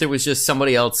 I wish there was just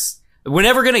somebody else. We're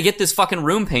never gonna get this fucking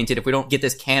room painted if we don't get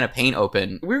this can of paint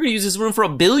open. We're gonna use this room for a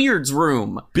billiards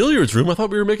room. Billiards room? I thought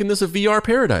we were making this a VR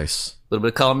paradise. A little bit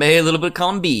of column A, a little bit of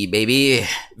column B, baby.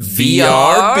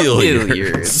 VR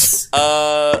billiards.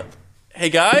 Hey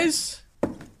guys?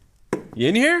 You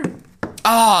in here?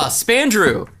 Ah,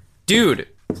 Spandrew. Dude,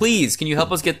 please, can you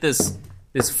help us get this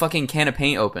fucking can of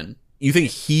paint open? You think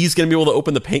he's gonna be able to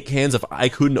open the paint cans if I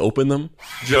couldn't open them?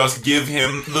 Just give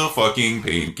him the fucking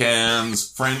paint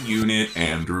cans, Friend Unit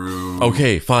Andrew.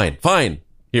 Okay, fine.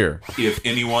 Here. If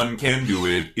anyone can do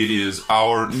it, it is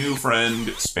our new friend,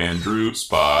 Spandrew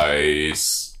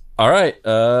Spice. All right,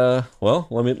 well,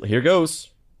 here goes.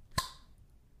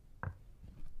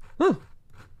 Huh.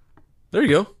 There you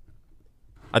go.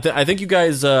 I think you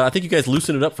guys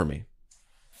loosen it up for me.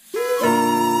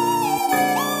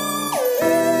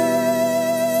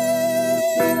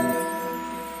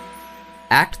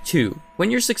 Act 2.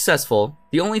 When you're successful,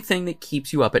 the only thing that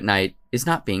keeps you up at night is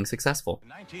not being successful. In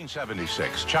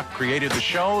 1976, Chuck created the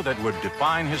show that would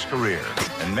define his career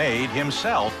and made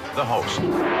himself the host. The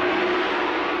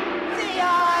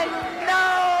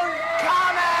Unknown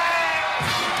Comic!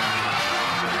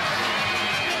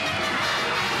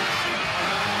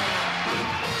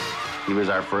 He was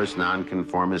our first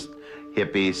nonconformist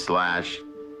hippie /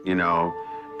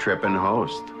 trippin'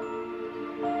 host.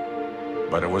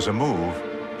 But it was a move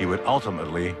he would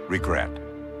ultimately regret.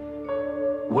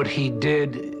 What he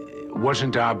did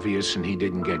wasn't obvious and he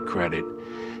didn't get credit.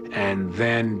 And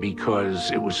then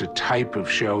because it was a type of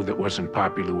show that wasn't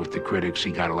popular with the critics,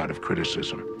 he got a lot of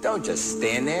criticism. Don't just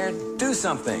stand there, do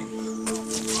something.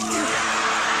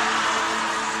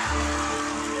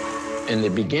 In the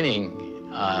beginning,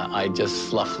 I just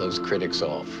sloughed those critics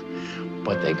off,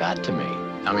 but they got to me.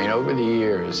 I mean, over the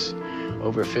years,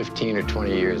 over 15 or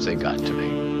 20 years, they got to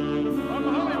me.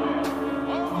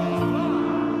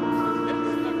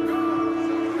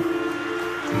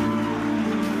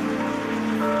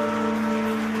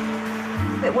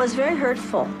 It was very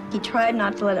hurtful. He tried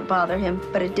not to let it bother him,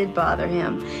 but it did bother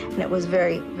him, and it was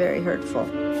very, very hurtful.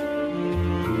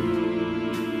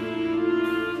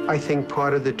 I think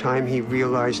part of the time he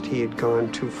realized he had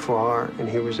gone too far and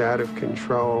he was out of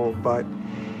control, but,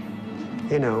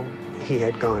 he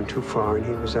had gone too far and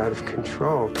he was out of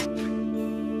control.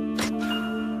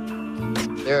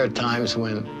 There are times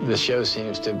when the show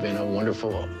seems to have been a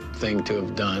wonderful thing to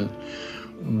have done,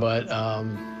 but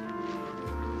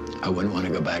I wouldn't want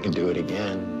to go back and do it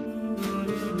again.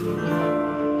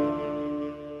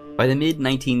 By the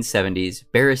mid-1970s,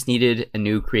 Barris needed a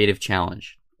new creative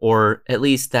challenge, or at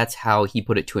least that's how he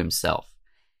put it to himself.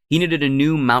 He needed a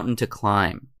new mountain to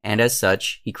climb, and as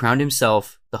such, he crowned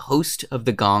himself the host of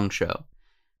The Gong Show.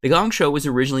 The Gong Show was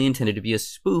originally intended to be a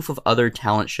spoof of other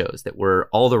talent shows that were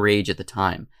all the rage at the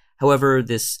time. However,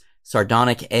 this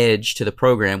sardonic edge to the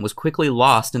program was quickly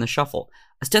lost in the shuffle.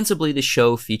 Ostensibly, the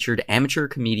show featured amateur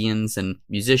comedians and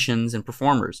musicians and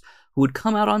performers who would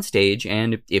come out on stage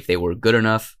and, if they were good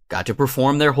enough, got to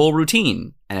perform their whole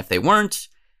routine. And if they weren't,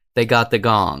 they got the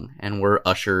gong and were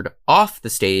ushered off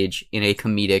the stage in a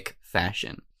comedic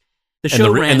fashion. The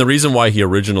show and the reason why he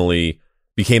originally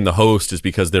became the host is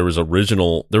because there was an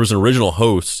original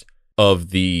host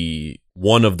of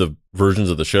one of the versions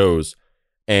of the shows,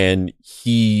 and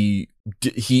he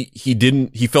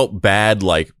felt bad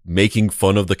like making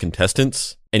fun of the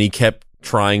contestants, and he kept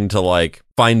trying to like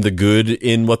find the good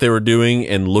in what they were doing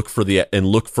and look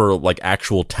for like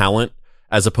actual talent,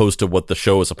 as opposed to what the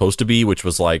show was supposed to be, which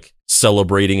was like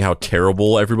celebrating how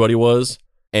terrible everybody was.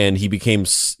 And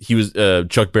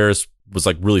Chuck Barris was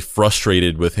like really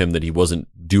frustrated with him that he wasn't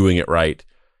doing it right.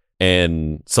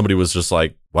 And somebody was just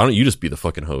like, why don't you just be the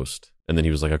fucking host? And then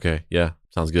he was like, okay, yeah,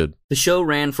 sounds good. The show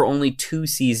ran for only 2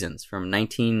 seasons, from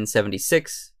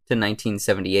 1976 to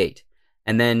 1978,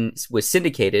 and then was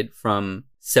syndicated from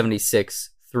 76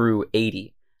 through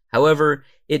 80. However,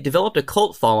 it developed a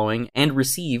cult following and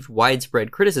received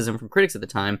widespread criticism from critics at the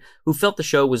time who felt the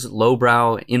show was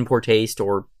lowbrow, in poor taste,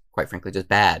 or quite frankly just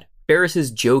bad.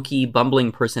 Barris's jokey,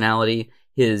 bumbling personality,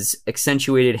 his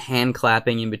accentuated hand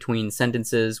clapping in between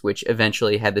sentences, which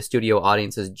eventually had the studio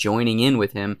audiences joining in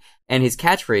with him, and his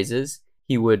catchphrases.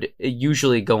 He would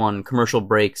usually go on commercial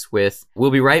breaks with,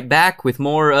 "We'll be right back with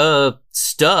more,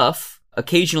 stuff,"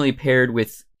 occasionally paired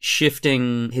with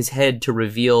shifting his head to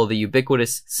reveal the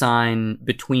ubiquitous sign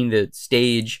between the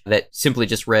stage that simply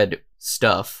just read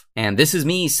 "stuff." And "This is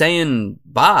me saying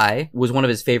bye" was one of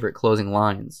his favorite closing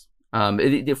lines.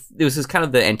 It was kind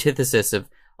of the antithesis of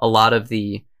a lot of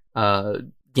the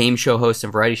game show hosts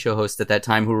and variety show hosts at that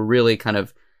time, who were really kind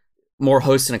of more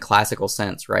hosts in a classical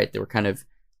sense, right? They were kind of,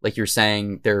 like you're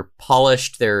saying, they're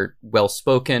polished, they're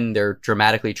well-spoken, they're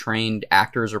dramatically trained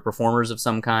actors or performers of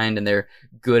some kind, and they're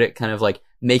good at kind of like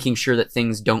making sure that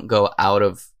things don't go out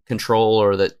of control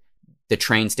or that the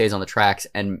train stays on the tracks.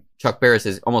 And Chuck Barris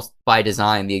is almost by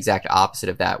design the exact opposite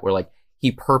of that, where like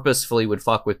he purposefully would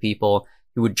fuck with people.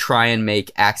 He would try and make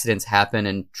accidents happen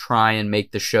and try and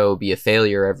make the show be a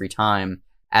failure every time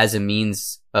as a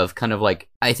means of kind of like,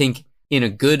 I think in a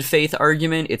good faith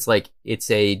argument, it's like,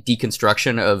 it's a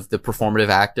deconstruction of the performative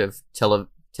act of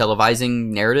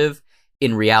televising narrative.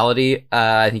 In reality,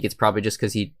 I think it's probably just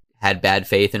because he had bad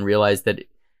faith and realized that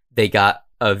they got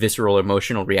a visceral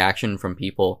emotional reaction from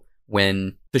people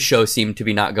when the show seemed to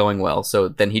be not going well. So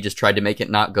then he just tried to make it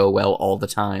not go well all the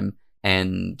time.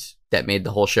 And that made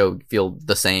the whole show feel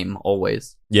the same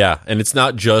always. Yeah, and it's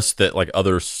not just that like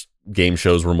other game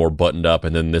shows were more buttoned up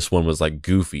and then this one was like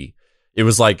goofy. It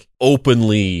was like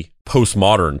openly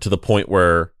postmodern to the point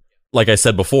where, like I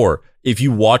said before, if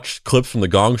you watch clips from the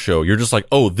Gong Show, you're just like,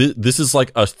 oh, this is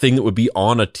like a thing that would be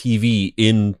on a TV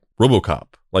in RoboCop.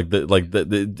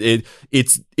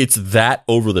 It's that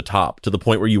over the top to the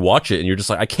point where you watch it and you're just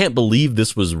like, I can't believe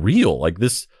this was real. Like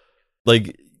this,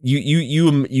 like.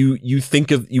 You think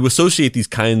of, you associate these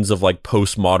kinds of like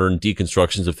postmodern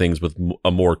deconstructions of things with a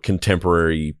more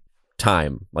contemporary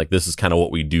time. Like this is kind of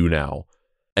what we do now.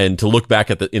 And to look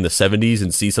back at in the 70s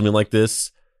and see something like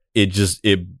this,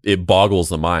 it boggles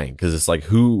the mind, because it's like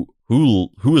who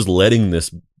is letting this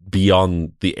be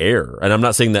on the air? And I'm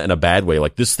not saying that in a bad way.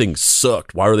 Like this thing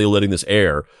sucked. Why are they letting this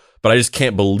air? But I just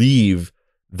can't believe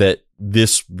that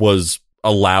this was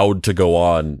allowed to go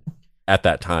on at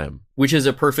that time. Which is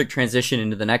a perfect transition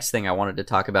into the next thing I wanted to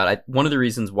talk about. One of the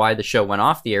reasons why the show went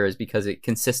off the air is because it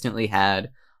consistently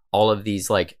had all of these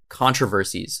like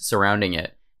controversies surrounding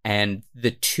it. And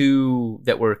the two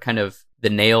that were kind of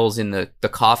the nails in the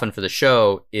coffin for the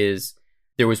show is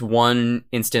there was one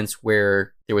instance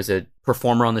where there was a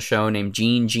performer on the show named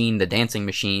Jean the Dancing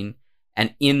Machine.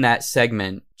 And in that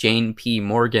segment, Jane P.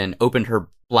 Morgan opened her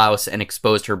blouse and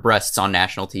exposed her breasts on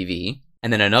national TV.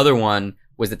 And then another one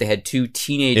was that they had two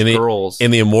teenage girls.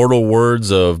 In the immortal words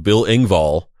of Bill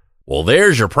Engvall, well,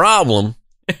 there's your problem.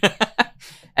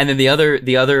 And then the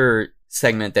other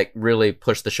segment that really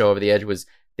pushed the show over the edge was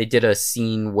they did a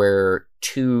scene where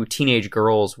two teenage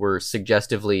girls were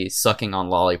suggestively sucking on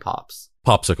lollipops.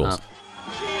 Popsicles.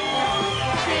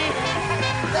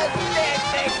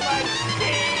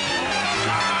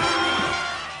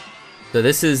 So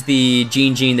this is the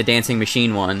Gene the Dancing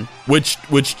Machine one. Which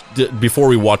before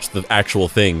we watch the actual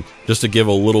thing, just to give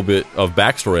a little bit of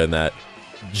backstory on that,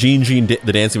 Gene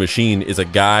the Dancing Machine is a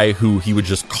guy who he would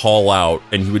just call out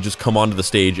and he would just come onto the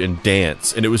stage and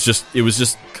dance, and it was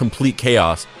just complete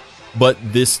chaos. But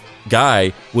this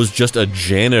guy was just a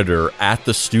janitor at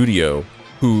the studio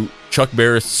who Chuck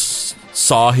Barris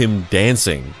saw him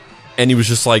dancing, and he was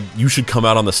just like, you should come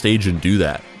out on the stage and do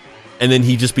that. And then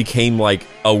he just became like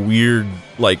a weird,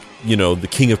 like, you know, the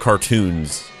king of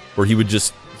cartoons, where he would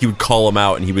call him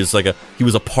out, and he was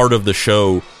a part of the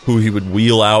show who he would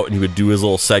wheel out and he would do his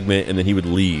little segment and then he would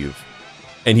leave.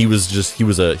 And he was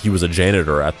a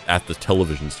janitor at the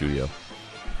television studio.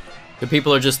 The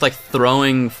people are just like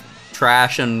throwing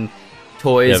trash and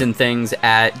toys and things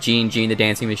at Gene the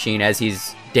Dancing Machine as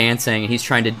he's dancing, and he's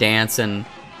trying to dance, and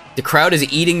the crowd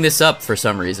is eating this up for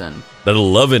some reason. They're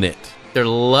loving it. They're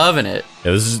loving it.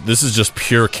 Yeah, this is just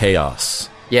pure chaos.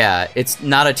 Yeah, it's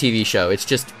not a TV show. It's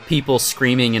just people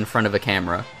screaming in front of a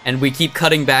camera. And we keep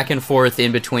cutting back and forth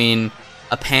in between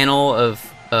a panel of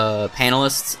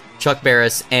panelists, Chuck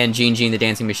Barris and Gene the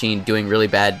Dancing Machine doing really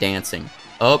bad dancing.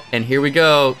 Oh, and here we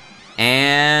go.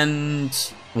 And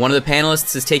one of the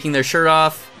panelists is taking their shirt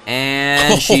off,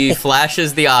 and she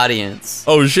flashes the audience.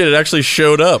 Oh shit, it actually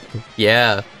showed up.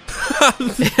 Yeah.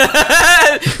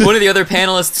 One of the other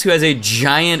panelists, who has a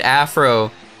giant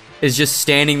afro, is just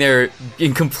standing there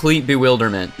in complete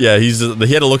bewilderment. Yeah, he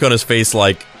had a look on his face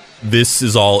like, this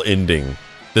is all ending.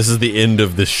 This is the end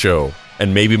of this show,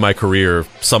 and maybe my career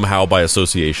somehow by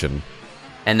association.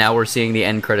 And now we're seeing the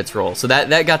end credits roll. So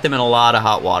that got them in a lot of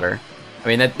hot water. I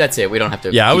mean, that's it. We don't have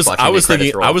to. Yeah, keep I was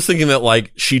thinking that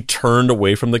like she turned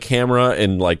away from the camera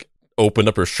and like opened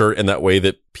up her shirt in that way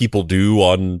that people do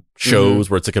on shows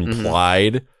where it's like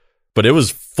implied, but it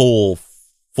was full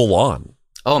on.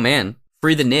 Oh man,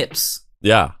 free the nips.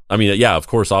 Yeah, I mean, yeah, of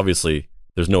course, obviously,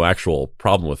 there's no actual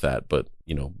problem with that, but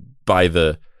you know, by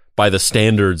the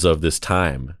standards of this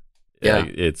time, yeah,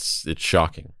 it's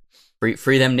shocking.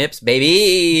 Free them nips,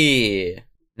 baby.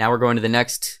 Now we're going to the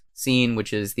next scene,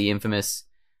 which is the infamous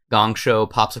Gong Show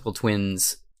Popsicle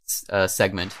Twins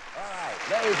segment.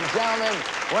 Ladies and gentlemen,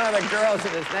 one of the girls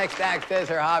in this next act says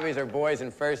her hobbies are boys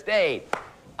and first aid.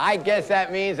 I guess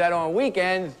that means that on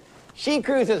weekends, she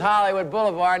cruises Hollywood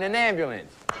Boulevard in an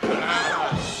ambulance.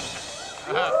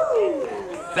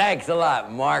 Thanks a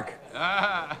lot, Mark.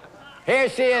 Here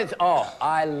she is. Oh,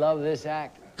 I love this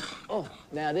act. Oh,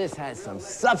 now this has some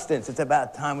substance. It's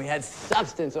about time we had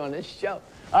substance on this show.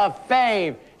 Of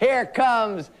fame. Here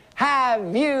comes,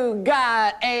 have you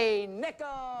got a nickel?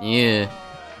 Yeah.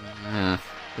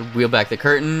 Wheel back the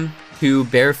curtain. Two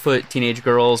barefoot teenage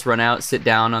girls run out, sit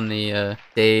down on the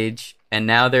stage, and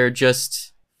now they're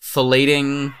just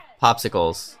filleting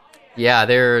popsicles. Yeah,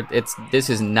 this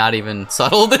is not even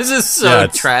subtle. This is so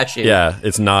trashy. Yeah,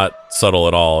 it's not subtle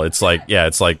at all. It's like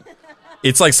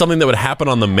something that would happen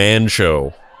on the Man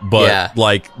Show, but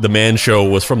like the Man Show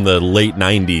was from the late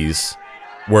 90s,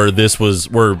 where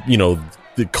you know,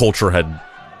 the culture had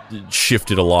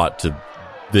shifted a lot to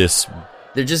this.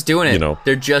 They're just doing it. You know,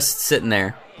 they're just sitting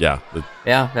there. Yeah.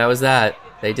 Yeah, that was that.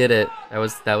 They did it. That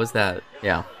was that.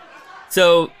 Yeah.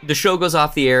 So the show goes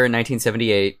off the air in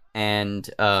 1978, and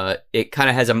it kind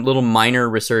of has a little minor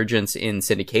resurgence in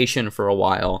syndication for a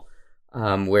while,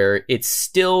 where it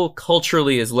still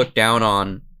culturally is looked down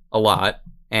on a lot,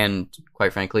 and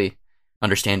quite frankly,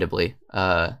 understandably.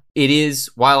 It is,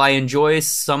 while I enjoy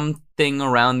something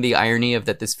around the irony of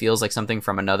that this feels like something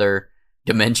from another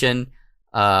dimension,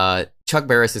 Chuck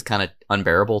Barris is kind of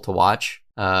unbearable to watch,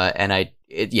 and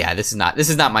this is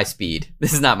not my speed.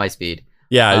 This is not my speed.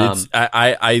 Yeah,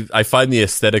 I find the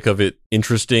aesthetic of it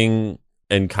interesting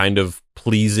and kind of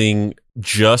pleasing,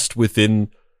 just within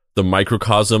the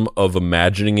microcosm of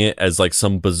imagining it as like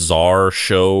some bizarre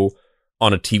show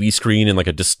on a TV screen in like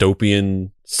a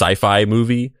dystopian sci-fi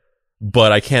movie.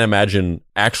 But I can't imagine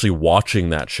actually watching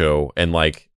that show, and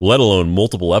like, let alone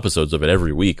multiple episodes of it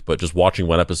every week, but just watching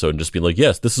one episode and just being like,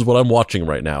 yes, this is what I'm watching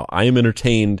right now. I am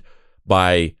entertained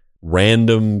by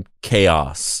random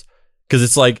chaos. Because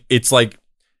it's like this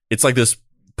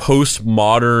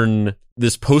postmodern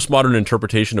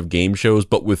interpretation of game shows,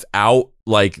 but without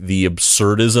like the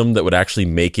absurdism that would actually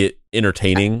make it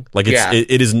entertaining. Like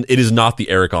it is not the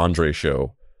Eric Andre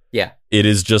show. Yeah. It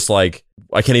is just like,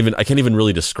 I can't even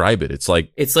really describe it. It's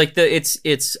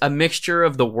a mixture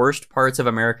of the worst parts of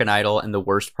American Idol and the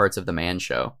worst parts of the Man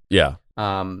Show. Yeah.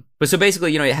 But so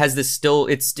basically, you know, it has this still,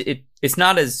 it's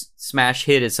not as smash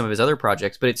hit as some of his other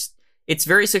projects, but it's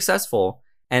very successful.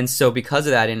 And so because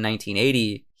of that, in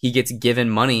 1980, he gets given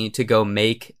money to go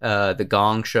make the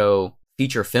Gong Show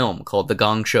feature film called The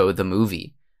Gong Show, the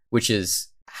movie, which is,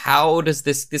 how does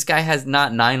this guy has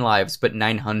not 9 lives, but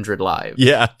 900 lives.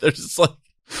 Yeah, they're just like,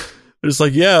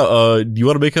 do you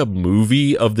want to make a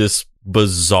movie of this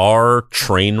bizarre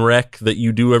train wreck that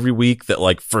you do every week that,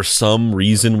 like, for some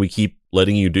reason we keep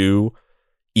letting you do,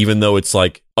 even though it's,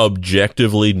 like,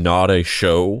 objectively not a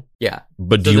show? Yeah.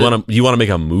 But do you want to make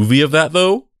a movie of that,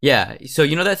 though? Yeah. So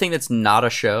you know that thing that's not a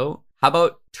show? How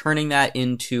about turning that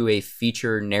into a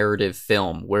feature narrative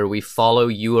film where we follow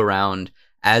you around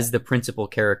as the principal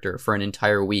character for an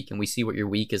entire week, and we see what your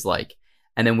week is like,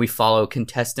 and then we follow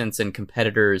contestants and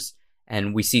competitors,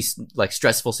 and we see, like,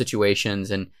 stressful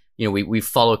situations, and, you know, we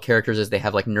follow characters as they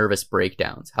have, like, nervous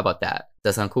breakdowns. How about that?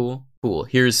 Does that sound cool? Cool.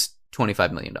 Here's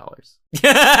 $25 million.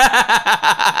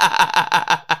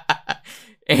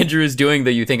 Andrew is doing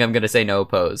the "you think I'm gonna say no"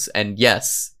 pose, and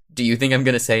yes, do you think I'm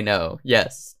gonna say no?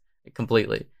 Yes,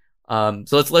 completely. So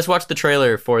let's watch the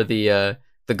trailer for the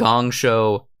Gong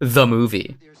Show, the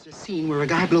movie. There's a scene where a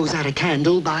guy blows out a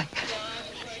candle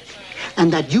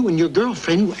and that you and your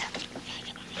girlfriend were,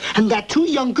 and that 2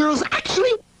 young girls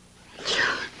actually.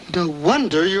 No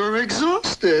wonder you're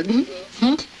exhausted.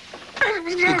 Hmm?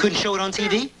 You couldn't show it on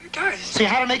TV? So you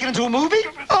had to make it into a movie?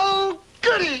 Oh,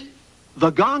 goody! The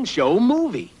Gong Show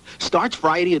movie starts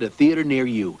Friday at a theater near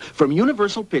you. From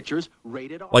Universal Pictures,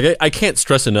 rated R. Like, I can't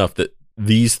stress enough that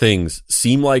these things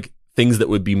seem like things that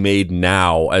would be made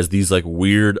now as these, like,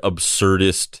 weird,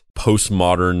 absurdist,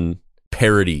 postmodern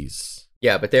parodies.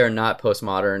 Yeah, but they are not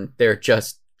postmodern. They're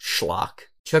just schlock.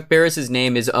 Chuck Barris's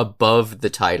name is above the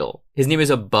title. His name is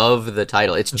above the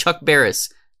title. It's Chuck Barris,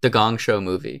 The Gong Show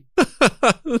movie.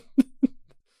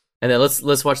 And then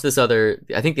let's watch this other.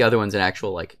 I think the other one's an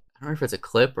actual, like, I don't know if it's a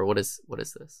clip or what is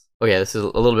this? Okay, this is a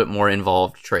little bit more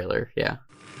involved trailer. Yeah.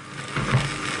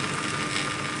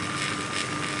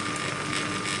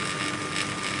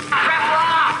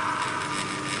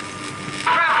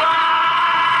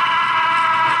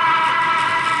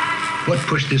 What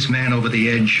pushed this man over the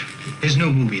edge? His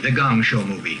new movie, The Gong Show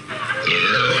movie.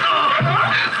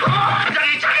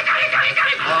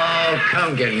 Oh,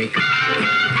 come get me.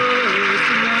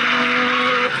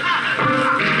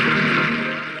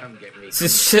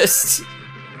 It's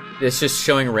just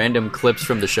showing random clips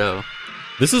from the show.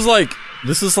 This is like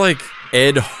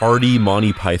Ed Hardy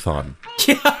Monty Python.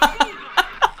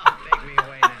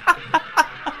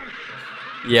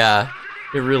 Yeah,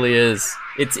 it really is.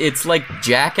 It's like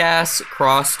Jackass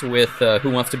crossed with Who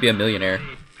Wants to Be a Millionaire.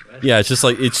 Yeah, it's just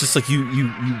like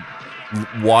you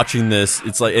watching this.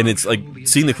 It's like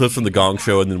seeing the clips from the Gong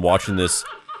Show and then watching this.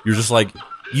 You're just like,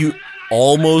 you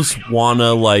almost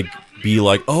wanna, like, be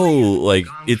like, oh, like,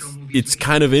 it's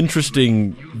kind of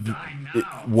interesting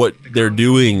what they're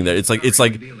doing. It's like it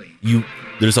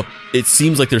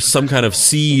seems like there's some kind of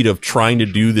seed of trying to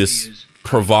do this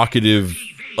provocative,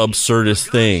 absurdist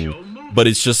thing, but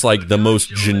it's just like the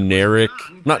most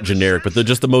not generic, but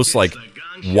just the most, like,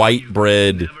 white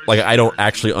bread. Like, I don't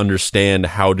actually understand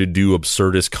how to do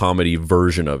absurdist comedy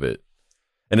version of it.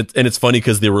 And it's funny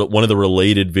because one of the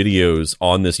related videos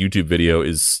on this YouTube video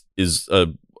is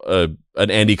an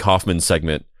Andy Kaufman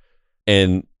segment,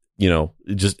 and, you know,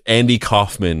 just Andy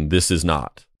Kaufman. This is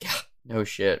not. Yeah, no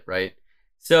shit, right?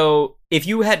 So, if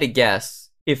you had to guess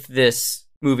if this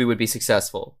movie would be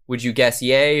successful, would you guess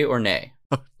yay or nay?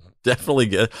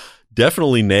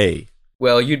 Definitely nay.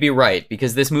 Well, you'd be right,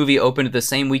 because this movie opened the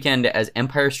same weekend as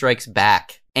Empire Strikes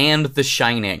Back and The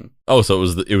Shining. Oh, so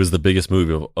it was the biggest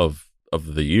movie of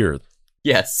the year.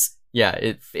 Yes. Yeah,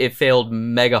 it failed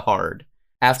mega hard.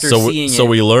 After seeing it,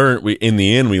 we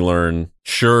learn,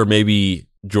 sure, maybe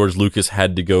George Lucas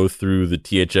had to go through the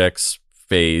THX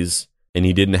phase, and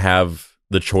he didn't have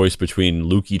the choice between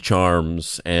Lucky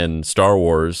Charms and Star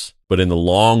Wars, but in the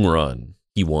long run,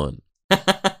 he won.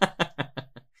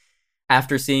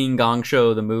 After seeing Gong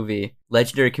Show, the movie,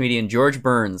 legendary comedian George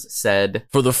Burns said,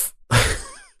 For the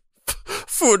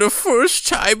first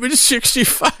time in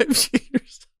 65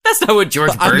 years. That's not what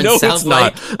George Burns sounds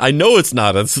like. I know it's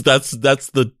not. That's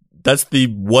the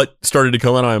what started to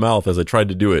come out of my mouth as I tried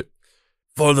to do it.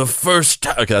 For the first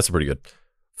time. Okay, that's pretty good.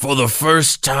 For the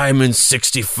first time in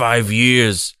 65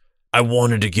 years, I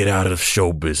wanted to get out of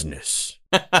show business.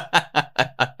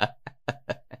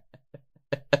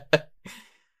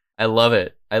 I love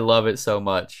it. I love it so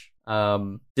much.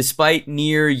 Despite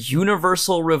near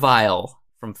universal revile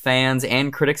from fans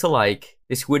and critics alike,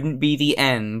 this wouldn't be the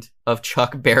end of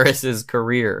Chuck Barris's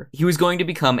career. He was going to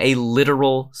become a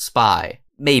literal spy.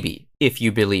 Maybe, if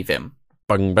you believe him.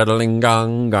 Bung bedaling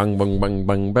gong gong bung bung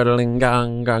bung bedaling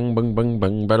gong gong bung bung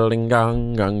bung bedaling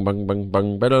gong gong bung bung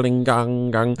bung bedaling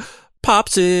gong gong.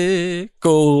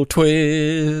 Popsicle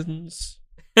twins.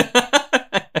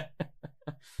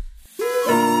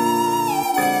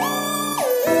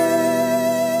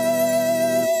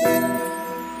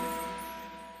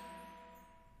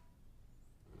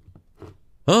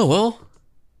 Oh, well,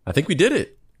 I think we did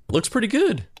it. Looks pretty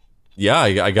good. Yeah,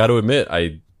 I got to admit,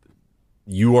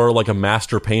 you are like a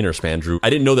master painter, Spandrew. I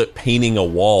didn't know that painting a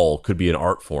wall could be an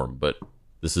art form, but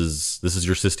this is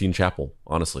your Sistine Chapel,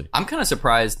 honestly. I'm kind of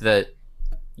surprised that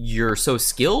you're so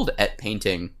skilled at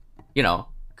painting,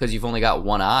 because you've only got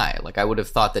one eye. Like, I would have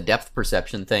thought the depth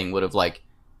perception thing would have, like,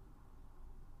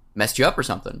 messed you up or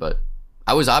something, but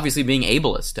I was obviously being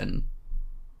ableist, and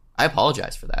I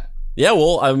apologize for that. Yeah,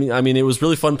 well, I mean, it was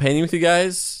really fun painting with you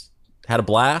guys. Had a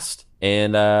blast,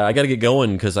 and I got to get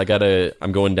going because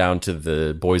I'm going down to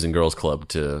the Boys and Girls Club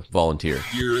to volunteer.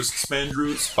 Here's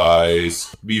Spandrew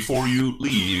Spice. Before you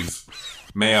leave,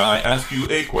 may I ask you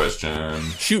a question?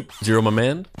 Shoot, Zero, my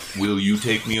man. Will you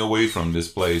take me away from this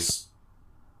place?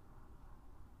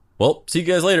 Well, see you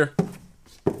guys later.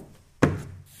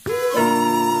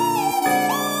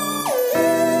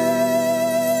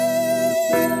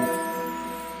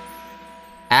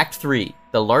 Act 3.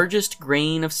 The largest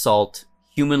grain of salt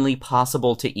humanly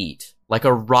possible to eat. Like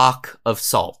a rock of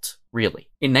salt, really.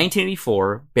 In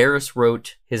 1984, Barris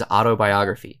wrote his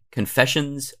autobiography,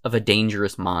 Confessions of a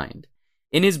Dangerous Mind.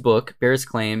 In his book, Barris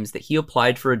claims that he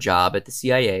applied for a job at the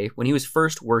CIA when he was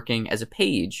first working as a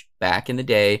page back in the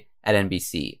day at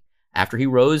NBC. After he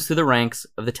rose through the ranks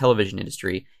of the television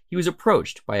industry, he was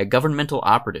approached by a governmental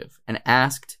operative and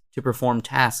asked to perform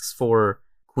tasks for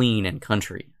Queen and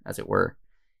country, as it were.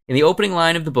 In the opening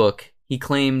line of the book, he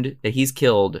claimed that he's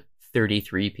killed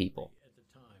 33 people. At the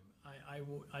time,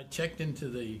 I checked into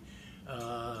the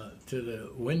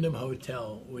Wyndham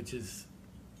Hotel, which is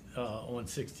on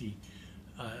 60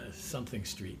 something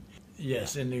Street.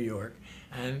 Yes, in New York,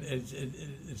 and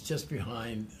it's just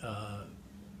behind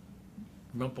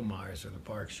Rumpelmeyer's or the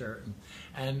Park Sheraton,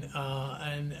 and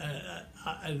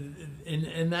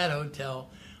in that hotel,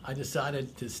 I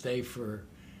decided to stay for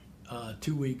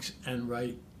 2 weeks and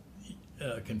write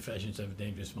Confessions of a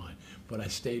Dangerous Mind. But I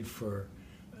stayed for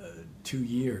 2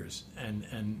 years and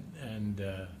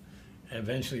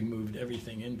eventually moved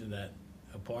everything into that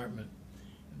apartment,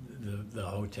 the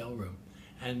hotel room,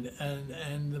 and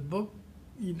the book,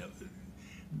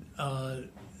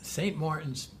 St.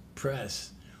 Martin's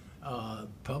Press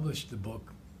published the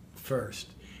book first,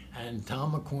 and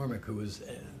Tom McCormick, who was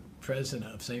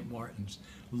president of St. Martin's,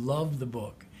 loved the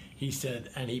book. He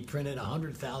said, and he printed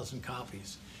 100,000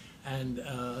 copies, and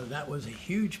that was a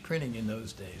huge printing in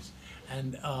those days,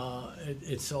 and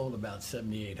it sold about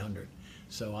 7,800.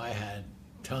 So I had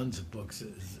tons of books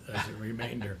as a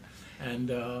remainder,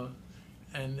 and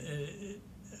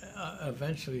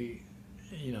eventually,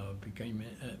 it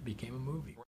became a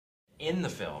movie. In the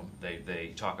film,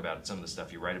 they talk about some of the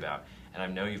stuff you write about, and I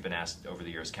know you've been asked over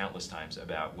the years countless times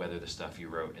about whether the stuff you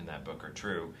wrote in that book are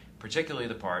true, particularly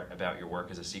the part about your work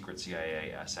as a secret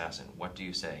CIA assassin. What do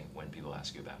you say when people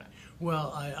ask you about it?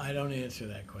 Well, I don't answer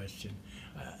that question,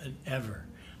 ever.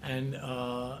 And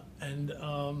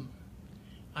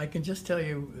I can just tell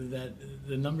you that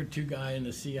the number 2 guy in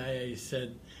the CIA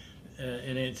said,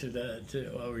 in answer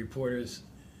to reporters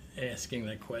asking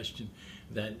that question,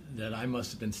 that I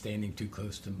must have been standing too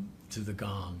close to the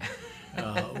gong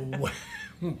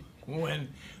when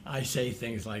I say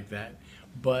things like that.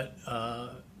 But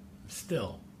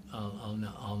still,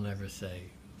 I'll never say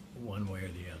one way or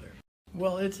the other.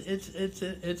 Well, it's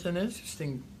an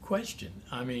interesting question.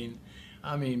 I mean,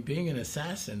 being an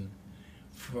assassin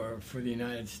for the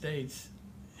United States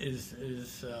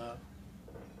is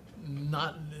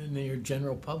not in the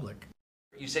general public.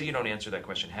 You said you don't answer that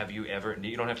question. Have you ever,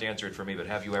 you don't have to answer it for me, but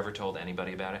have you ever told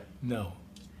anybody about it? No.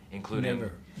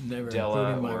 Including Never,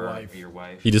 Della including my or wife. Your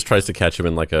wife? He just tries to catch him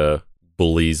in like a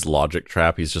bully's logic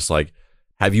trap. He's just like,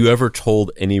 have you ever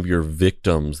told any of your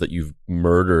victims that you've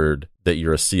murdered that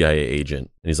you're a CIA agent?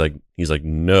 And he's like,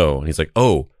 no. And he's like,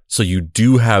 oh, so you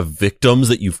do have victims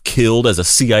that you've killed as a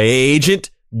CIA agent?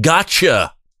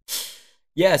 Gotcha.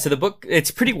 Yeah, so the book, it's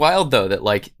pretty wild, though, that,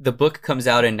 like, the book comes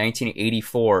out in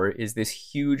 1984, is this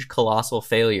huge, colossal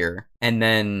failure, and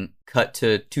then cut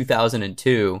to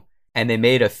 2002, and they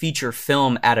made a feature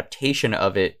film adaptation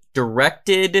of it,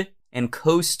 directed and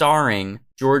co-starring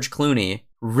George Clooney,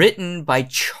 written by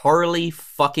Charlie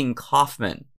fucking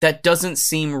Kaufman. That doesn't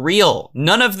seem real.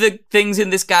 None of the things in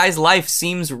this guy's life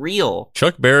seems real.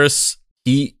 Chuck Barris,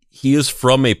 he is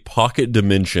from a pocket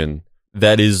dimension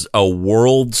that is a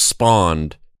world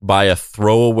spawned by a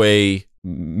throwaway,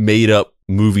 made-up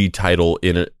movie title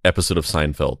in an episode of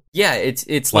Seinfeld. Yeah,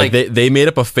 it's like they made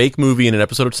up a fake movie in an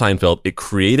episode of Seinfeld. It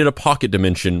created a pocket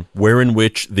dimension wherein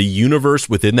which the universe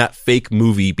within that fake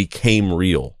movie became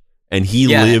real. And he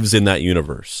lives in that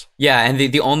universe. Yeah, and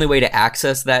the only way to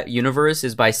access that universe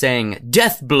is by saying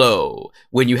death blow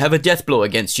when you have a death blow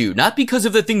against you, not because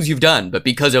of the things you've done, but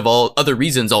because of all other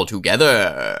reasons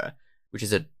altogether. Which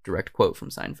is a direct quote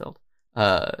from Seinfeld.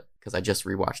 Because I just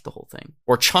rewatched the whole thing.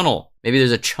 Or Chunnel. Maybe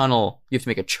there's a Chunnel. You have to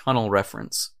make a Chunnel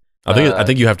reference. I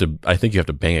think you have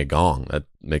to bang a gong. That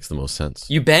makes the most sense.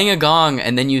 You bang a gong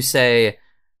and then you say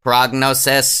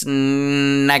prognosis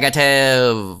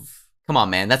negative. Come on,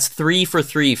 man. That's 3 for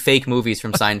 3 fake movies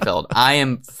from Seinfeld. I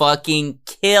am fucking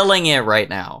killing it right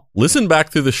now. Listen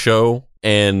back through the show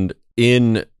and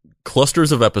in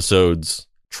clusters of episodes,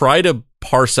 try to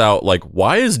parse out, like,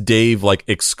 why is Dave, like,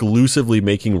 exclusively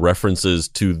making references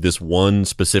to this one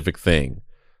specific thing?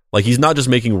 Like, he's not just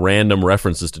making random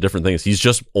references to different things. He's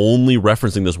just only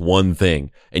referencing this one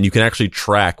thing. And you can actually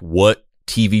track what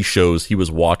TV shows he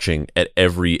was watching in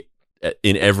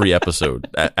every episode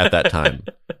at that time.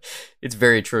 It's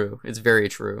very true. It's very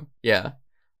true. Yeah.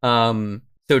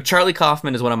 So Charlie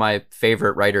Kaufman is one of my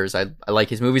favorite writers. I like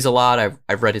his movies a lot.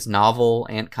 I've read his novel,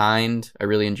 Aunt Kind. I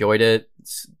really enjoyed it.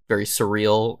 It's very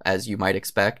surreal, as you might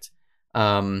expect.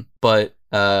 But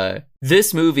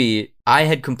this movie, I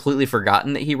had completely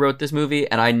forgotten that he wrote this movie,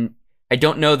 and I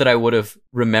don't know that I would have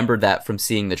remembered that from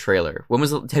seeing the trailer.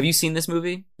 Have you seen this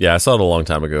movie? Yeah, I saw it a long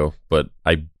time ago, but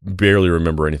I barely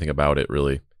remember anything about it,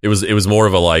 really. It was more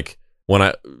of a, like,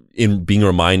 in being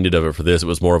reminded of it for this, it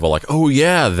was more of a, like, oh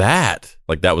yeah, that.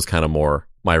 Like, that was kind of more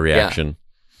my reaction.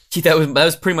 Yeah. That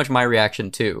was pretty much my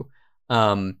reaction too.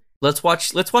 Let's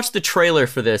watch the trailer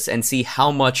for this and see how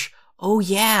much, oh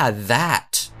yeah,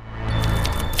 that.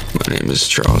 My name is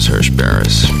Charles Hirsch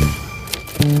Barris.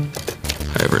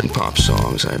 I have written pop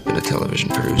songs. I have been a television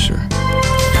producer.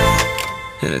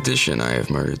 In addition, I have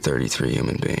murdered 33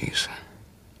 human beings.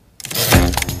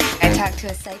 I talked to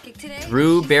a psychic today.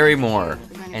 Drew Barrymore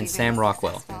and Sam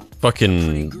Rockwell.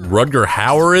 Fucking Rutger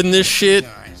Hauer in this shit.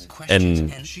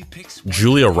 And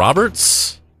Julia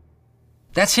Roberts.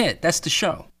 That's it. That's the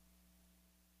show.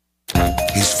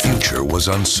 His future was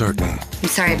uncertain. I'm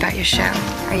sorry about your show.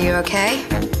 Are you okay?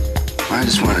 I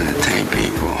just want to entertain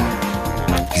people.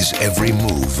 His every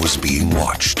move was being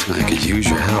watched. I could use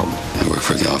your help. I work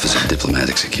for the Office of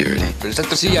Diplomatic Security. Is that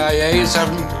the CIA or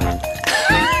something?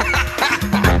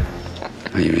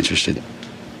 Are you interested?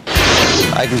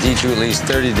 I can teach you at least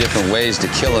 30 different ways to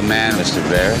kill a man, Mr.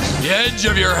 Barris. The edge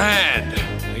of your hand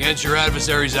against your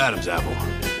adversary's Adam's apple.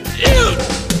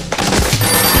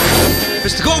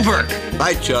 Mr. Goldberg!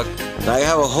 Hi, Chuck. I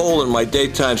have a hole in my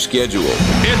daytime schedule.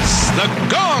 It's The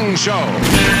Gong Show.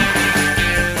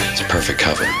 It's a perfect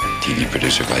cover. TV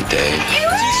producer by day,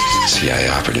 CIA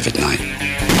operative at night.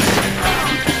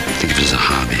 Think of it as a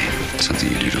hobby, something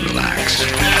you do to relax.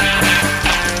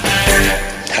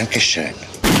 Dankeschön.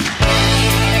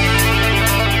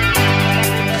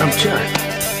 I'm Chuck.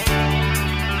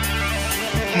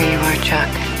 Here you are, Chuck.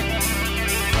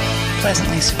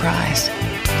 Pleasantly surprised.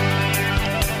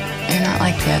 You're not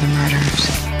like the other murderers.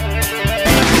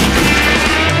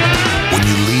 When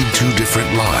you lead two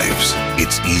different lives,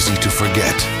 it's easy to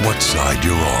forget what side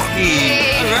you're on.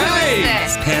 Hey,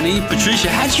 right. Penny, Patricia,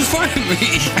 how'd you find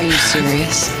me? Are you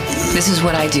serious? This is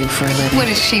what I do for a living. What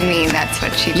does she mean? That's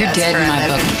what she You're does dead for in a my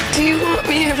living. book. Do you want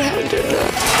me around or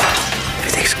not?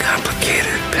 Everything's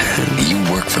complicated, Ben. You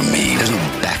work for me. There's no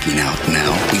backing out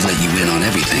now. We let you in on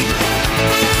everything.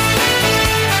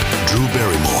 Drew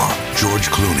Barrymore, George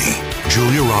Clooney,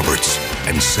 Julia Roberts,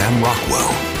 and Sam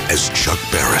Rockwell as Chuck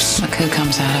Barris. Look who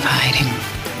comes out of hiding.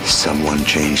 Someone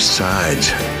changed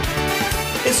sides.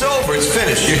 It's over. It's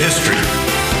finished. Your history.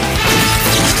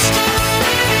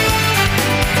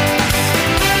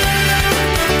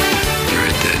 You're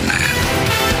a dead man.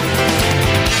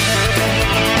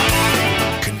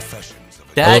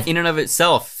 That in and of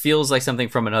itself feels like something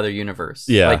from another universe.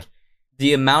 Yeah. Like,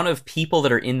 the amount of people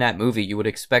that are in that movie, you would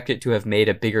expect it to have made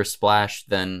a bigger splash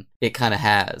than it kind of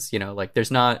has. You know, like, there's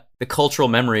not the cultural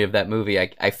memory of that movie.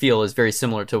 I feel is very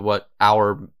similar to what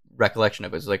our recollection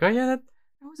of it is. Like, oh yeah, that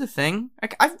was a thing.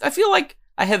 I feel like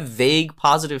I have vague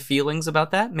positive feelings about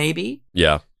that. Maybe.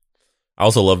 Yeah. I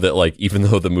also love that, like, even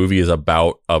though the movie is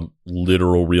about a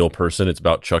literal real person, it's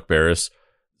about Chuck Barris.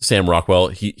 Sam Rockwell,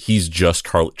 he's just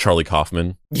Charlie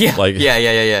Kaufman. Yeah, like,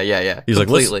 yeah. He's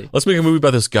completely. Like, let's make a movie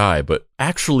about this guy, but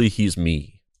actually he's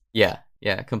me. Yeah,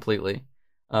 completely.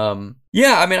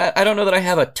 Yeah, I mean, I don't know that I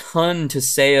have a ton to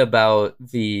say about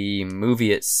the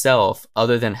movie itself,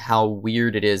 other than how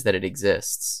weird it is that it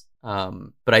exists.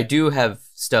 But I do have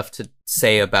stuff to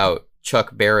say about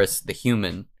Chuck Barris, the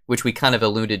human, which we kind of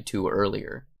alluded to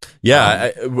earlier.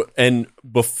 Yeah,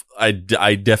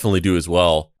 I definitely do as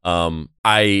well.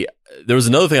 There was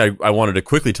another thing I wanted to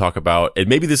quickly talk about, and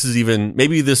maybe this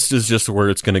is just where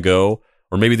it's going to go,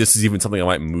 or maybe this is even something I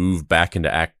might move back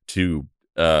into Act 2.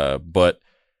 But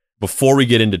before we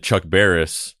get into Chuck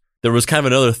Barris, there was kind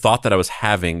of another thought that I was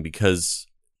having, because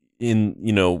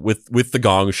with the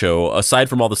Gong Show, aside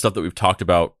from all the stuff that we've talked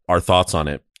about, our thoughts on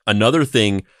it, another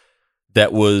thing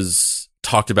that was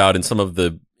talked about in some of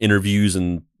the interviews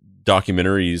and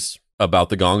documentaries about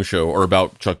the Gong Show or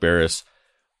about Chuck Barris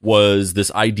was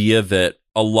this idea that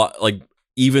a lot, like,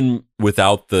 even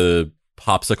without the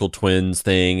popsicle twins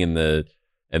thing and the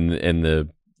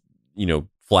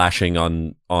flashing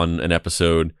on an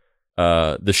episode,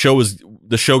 the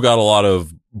show got a lot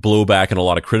of blowback and a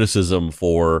lot of criticism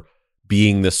for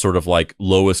being this sort of like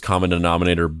lowest common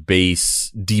denominator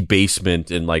base debasement,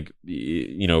 and like,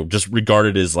 just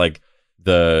regarded as like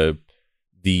the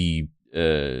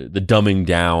dumbing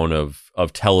down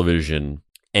of television.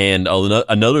 And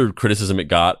another criticism it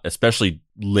got, especially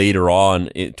later on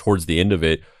towards the end of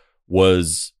it,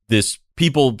 was this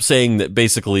people saying that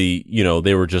basically,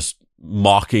 they were just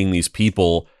mocking these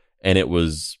people, and it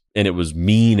was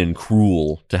mean and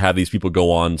cruel to have these people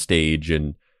go on stage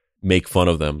and make fun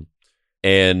of them.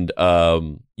 And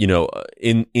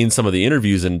in some of the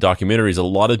interviews and documentaries, a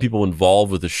lot of people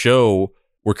involved with the show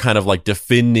were kind of like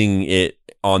defending it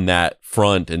on that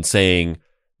front and saying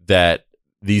that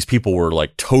these people were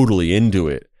like totally into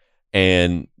it.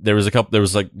 And there was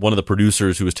like one of the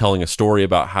producers who was telling a story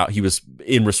about how he was,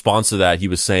 in response to that, he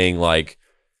was saying like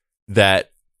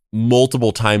that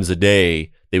multiple times a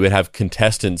day they would have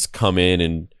contestants come in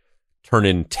and turn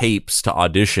in tapes to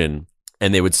audition,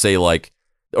 and they would say like,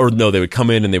 or no, they would come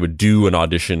in and they would do an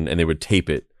audition and they would tape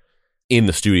it in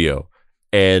the studio.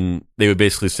 And they would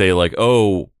basically say like,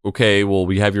 oh, okay, well,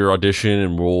 we have your audition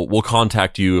and we'll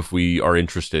contact you if we are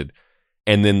interested.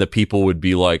 And then the people would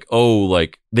be like, oh,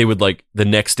 like they would like the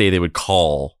next day they would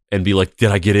call and be like,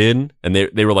 did I get in? And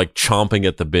they were like champing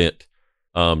at the bit.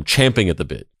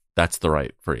 That's the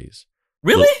right phrase.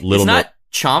 Really? It's not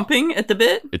chomping at the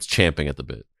bit? It's champing at the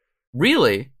bit.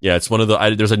 Really? Yeah, it's one of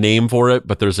there's a name for it,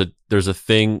 but there's a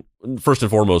thing. First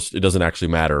and foremost, it doesn't actually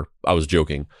matter. I was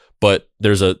joking. But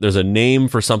there's a name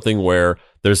for something where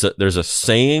there's a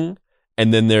saying,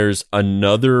 and then there's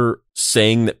another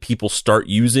saying that people start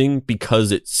using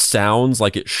because it sounds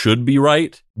like it should be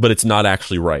right, but it's not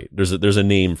actually right. There's a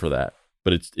name for that,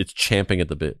 but it's champing at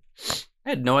the bit. I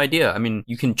had no idea. I mean,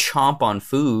 you can chomp on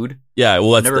food. Yeah,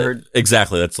 well, that's never heard.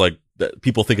 Exactly. That's like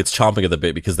people think it's chomping at the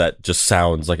bit because that just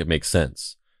sounds like it makes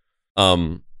sense.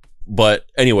 But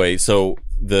anyway, so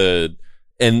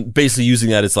and basically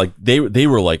using that, it's like they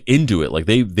were like into it, like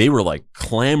they were like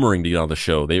clamoring to get on the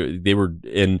show. They were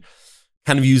in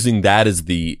kind of using that as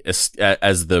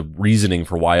the reasoning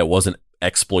for why it wasn't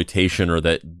exploitation or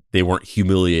that they weren't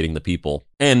humiliating the people.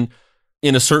 And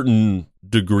in a certain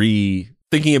degree,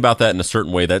 thinking about that in a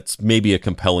certain way, that's maybe a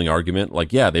compelling argument.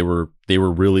 Like, yeah, they were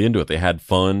really into it. They had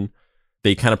fun.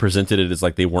 They kind of presented it as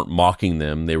like they weren't mocking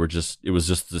them. It was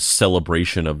just this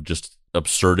celebration of just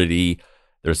absurdity.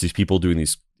 There's these people doing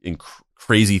these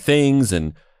crazy things,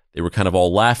 and they were kind of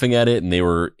all laughing at it, and they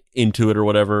were into it or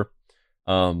whatever.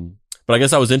 But I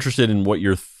guess I was interested in what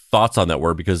your thoughts on that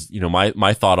were, because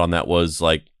my thought on that was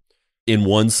like, in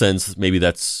one sense, maybe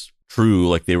that's true.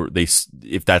 Like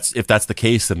if that's the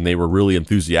case, then they were really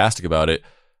enthusiastic about it.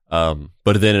 But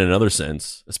then in another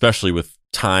sense, especially with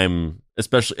time,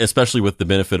 especially with the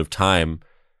benefit of time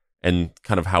and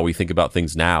kind of how we think about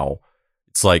things now,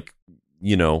 it's like,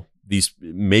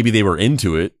 maybe they were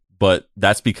into it, but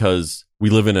that's because we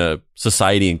live in a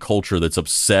society and culture that's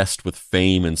obsessed with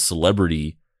fame and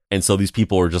celebrity. And so these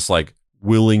people are just like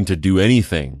willing to do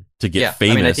anything to get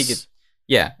famous. I mean, I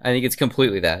think it's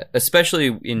completely that, especially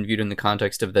viewed in the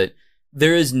context of that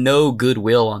there is no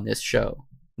goodwill on this show.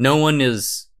 No one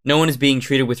is being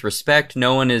treated with respect.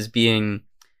 No one is being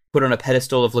put on a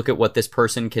pedestal of look at what this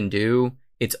person can do.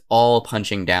 It's all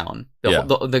punching down.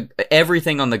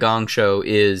 Everything on the Gong Show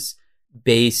is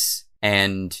base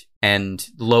and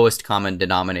lowest common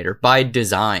denominator by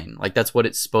design. Like, that's what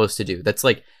it's supposed to do. That's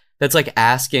like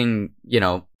asking,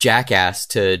 Jackass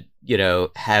to,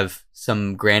 have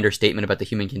some grander statement about the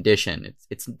human condition.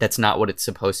 That's not what it's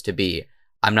supposed to be.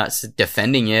 I'm not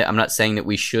defending it. I'm not saying that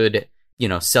we should,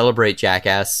 celebrate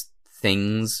Jackass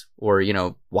things or,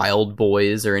 Wild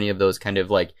Boys or any of those kind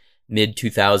of like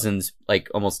mid-2000s, like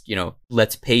almost,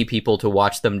 let's pay people to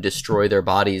watch them destroy their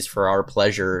bodies for our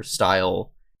pleasure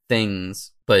style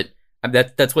things. But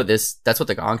That's what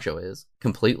the Gong Show is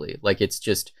completely. Like, it's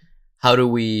just, how do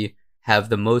we have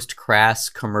the most crass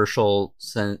commercial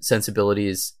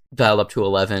sensibilities dialed up to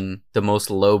 11, the most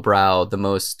lowbrow, the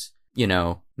most,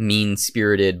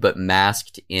 mean-spirited, but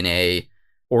masked in a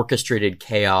orchestrated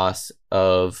chaos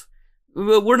of,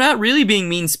 we're not really being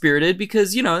mean-spirited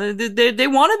because, they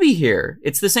want to be here.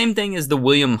 It's the same thing as the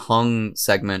William Hung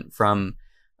segment from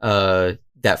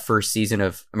that first season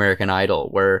of American Idol,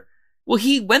 where, well,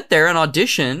 he went there and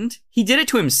auditioned. He did it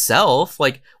to himself.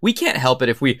 Like, we can't help it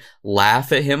if we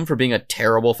laugh at him for being a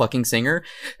terrible fucking singer.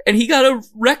 And he got a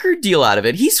record deal out of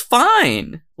it. He's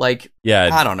fine. Like, yeah,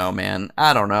 I don't know, man.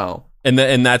 I don't know. And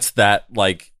that's that,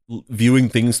 like, viewing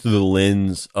things through the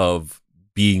lens of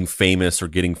being famous or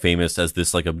getting famous as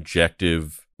this, like,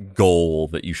 objective goal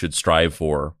that you should strive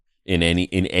for in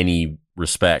any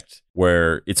respect,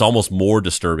 where it's almost more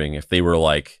disturbing if they were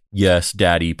like, yes,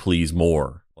 daddy, please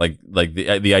more. Like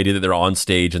the idea that they're on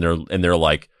stage and they're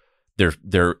like,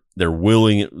 they're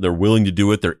willing to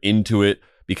do it. They're into it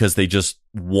because they just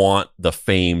want the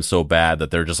fame so bad that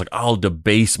they're just like, I'll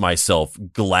debase myself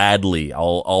gladly.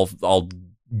 I'll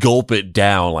gulp it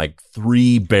down like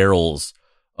 3 barrels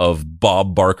of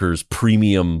Bob Barker's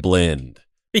premium blend.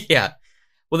 Yeah.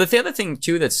 Well, the other thing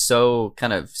too that's so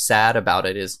kind of sad about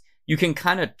it is you can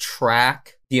kind of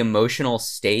track the emotional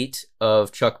state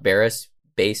of Chuck Barris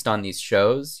based on these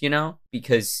shows,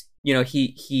 because,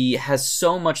 he has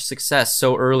so much success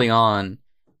so early on,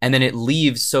 and then it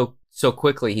leaves so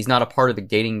quickly. He's not a part of the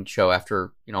dating show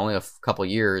after, only a couple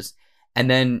years. And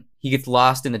then he gets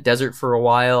lost in the desert for a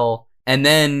while, and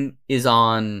then is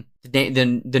on the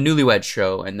Newlywed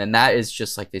Show. And then that is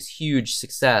just like this huge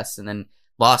success. And then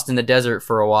lost in the desert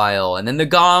for a while, and then the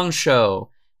Gong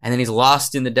Show. And then he's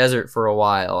lost in the desert for a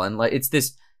while. And like, it's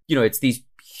this, it's these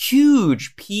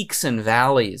huge peaks and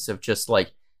valleys of just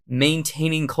like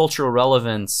maintaining cultural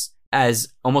relevance as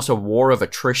almost a war of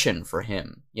attrition for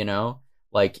him,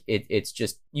 like it's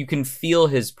just, you can feel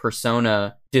his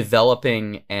persona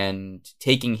developing and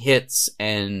taking hits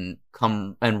and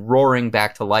roaring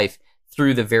back to life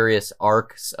through the various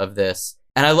arcs of this.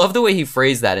 And I love the way he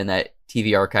phrased that in that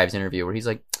TV Archives interview where he's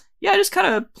like, yeah, I just kind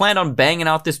of planned on banging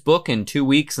out this book in 2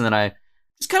 weeks, and then I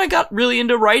just kind of got really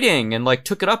into writing and like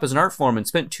took it up as an art form and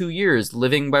spent 2 years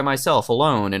living by myself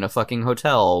alone in a fucking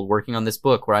hotel working on this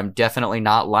book where I'm definitely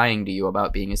not lying to you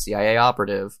about being a CIA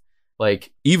operative.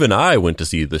 Like, even I went to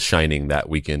see The Shining that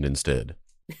weekend instead.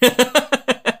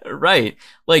 Right.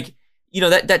 Like,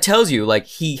 that tells you, like,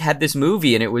 he had this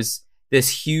movie and it was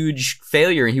this huge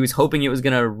failure and he was hoping it was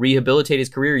going to rehabilitate his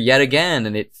career yet again,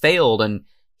 and it failed, and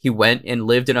he went and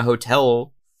lived in a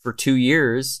hotel for 2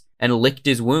 years and licked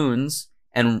his wounds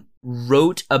and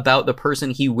wrote about the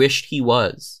person he wished he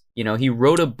was. He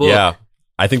wrote a book. Yeah,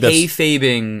 I think that's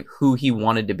kayfabing who he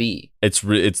wanted to be. It's.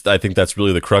 I think that's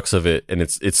really the crux of it, and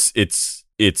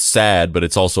it's sad, but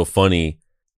it's also funny.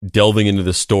 Delving into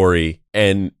the story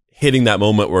and hitting that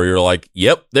moment where you're like,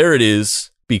 "Yep, there it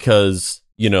is," because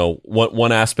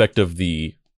one aspect of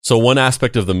the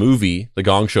movie, the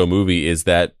Gong Show movie, is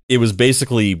that it was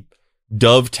basically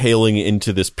dovetailing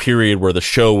into this period where the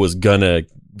show was gonna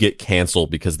get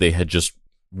canceled because they had just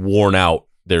worn out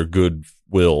their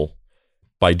goodwill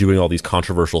by doing all these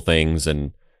controversial things,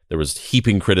 and there was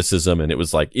heaping criticism, and it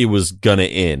was like it was gonna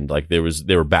end. Like they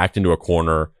were backed into a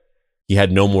corner. He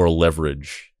had no more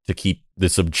leverage to keep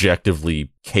this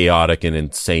objectively chaotic and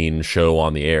insane show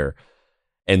on the air.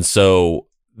 And so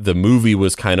the movie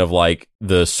was kind of like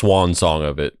the swan song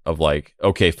of it, of like,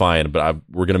 okay, fine, but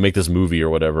we're going to make this movie or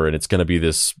whatever, and it's going to be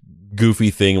this goofy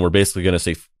thing, and we're basically going to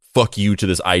say fuck you to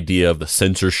this idea of the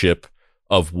censorship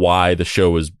of why the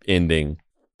show is ending.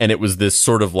 And it was this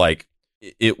sort of like,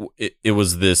 it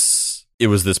was this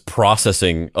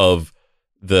processing of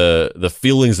the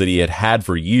feelings that he had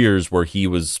for years, where he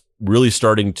was really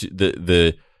starting to,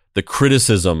 the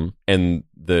criticism and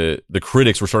the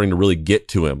critics were starting to really get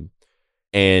to him.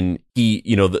 And he,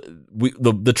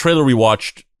 the trailer we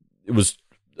watched, it was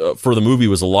for the movie,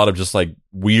 was a lot of just like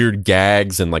weird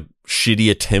gags and like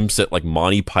shitty attempts at like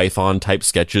Monty Python type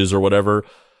sketches or whatever.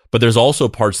 But there's also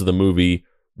parts of the movie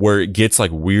where it gets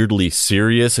like weirdly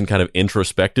serious and kind of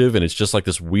introspective, and it's just like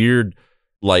this weird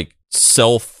like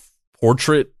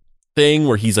self-portrait thing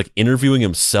where he's like interviewing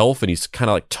himself, and he's kind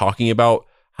of like talking about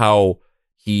how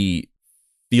he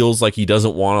feels like he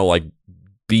doesn't want to like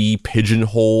be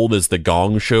pigeonholed as the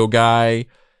Gong Show guy,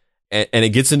 and it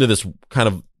gets into this kind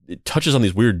of, it touches on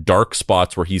these weird dark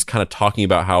spots where he's kind of talking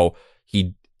about how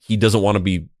he doesn't want to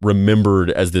be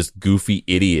remembered as this goofy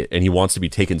idiot, and he wants to be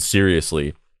taken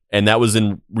seriously. And that was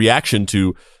in reaction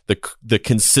to the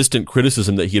consistent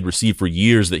criticism that he had received for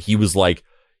years, that he was like,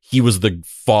 he was the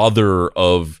father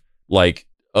of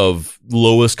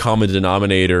lowest common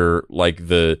denominator, like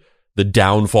the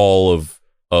downfall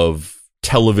of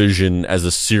television as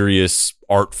a serious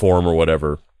art form or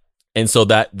whatever. And so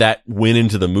that went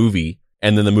into the movie,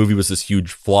 and then the movie was this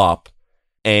huge flop.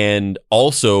 And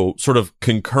also, sort of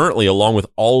concurrently, along with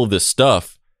all of this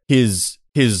stuff, his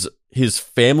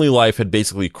family life had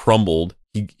basically crumbled.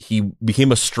 He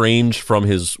became estranged from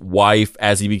his wife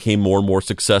as he became more and more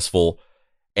successful,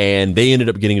 and they ended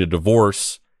up getting a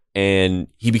divorce. And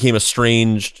he became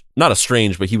not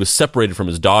estranged, but he was separated from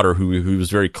his daughter, who he was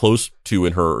very close to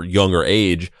in her younger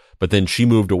age. But then she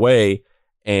moved away,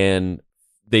 and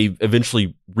they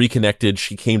eventually reconnected.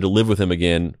 She came to live with him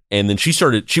again. And then she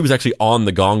was actually on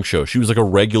the Gong Show. She was like a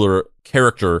regular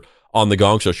character on the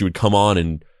Gong Show. She would come on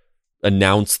and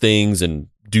announce things and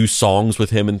do songs with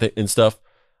him and stuff.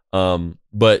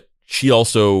 But she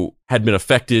also had been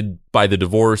affected by the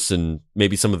divorce and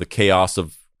maybe some of the chaos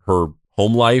of her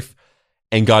home life,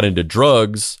 and got into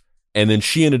drugs. And then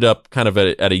she ended up kind of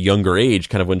at a younger age,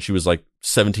 kind of when she was like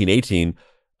 17, 18,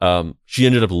 she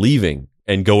ended up leaving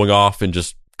and going off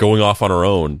on her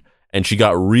own. And she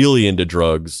got really into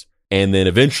drugs. And then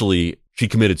eventually she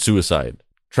committed suicide,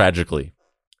 tragically.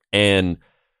 And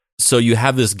so you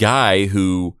have this guy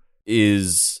he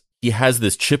has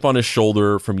this chip on his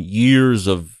shoulder from years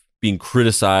of being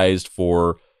criticized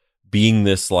for being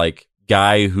this like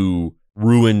guy who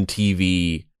ruined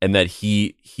TV, and that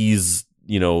he's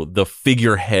the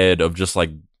figurehead of just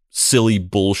like silly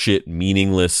bullshit,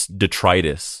 meaningless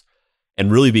detritus,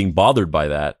 and really being bothered by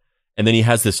that. And then he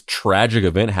has this tragic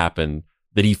event happen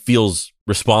that he feels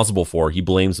responsible for. He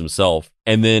blames himself,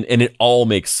 and it all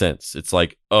makes sense. It's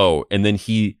like, oh, and then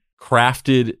he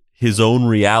crafted his own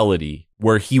reality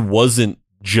where he wasn't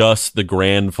just the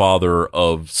grandfather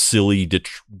of silly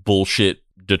bullshit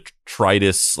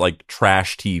detritus, like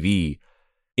trash TV.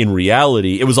 In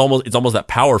reality, it's almost that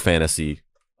power fantasy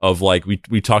of like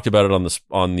we talked about it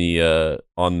on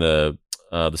the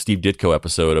Steve Ditko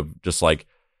episode of just like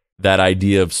that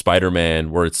idea of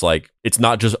Spider-Man, where it's like, it's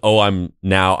not just, oh, I'm a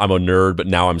nerd, but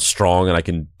now I'm strong and I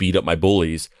can beat up my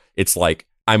bullies. It's like,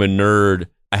 I'm a nerd,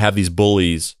 I have these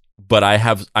bullies, but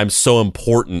I'm so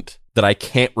important that I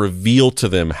can't reveal to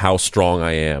them how strong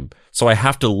I am. So I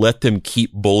have to let them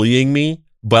keep bullying me.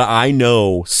 But I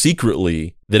know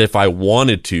secretly that if I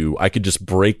wanted to, I could just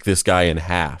break this guy in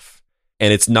half.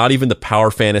 And it's not even the power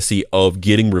fantasy of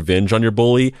getting revenge on your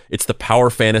bully. It's the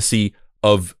power fantasy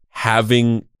of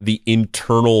having the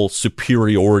internal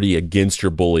superiority against your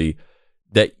bully,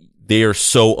 that they are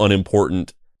so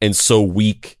unimportant and so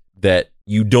weak that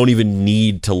you don't even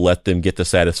need to let them get the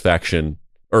satisfaction,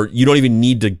 or you don't even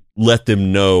need to let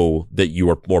them know that you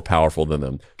are more powerful than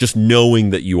them. Just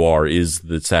knowing that you are is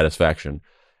the satisfaction.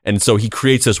 And so he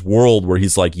creates this world where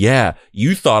he's like, yeah,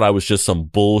 you thought I was just some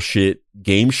bullshit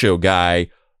game show guy,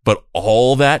 but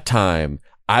all that time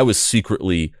I was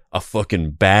secretly a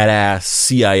fucking badass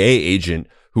CIA agent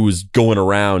who was going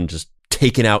around just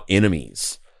taking out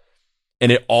enemies.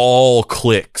 And it all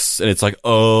clicks, and it's like,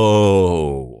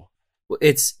 oh.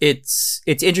 It's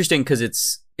interesting because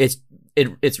it's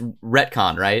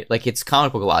retcon, right? Like, it's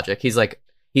comic book logic. He's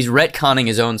retconning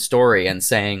his own story and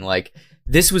saying like,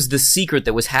 this was the secret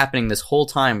that was happening this whole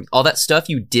time. All that stuff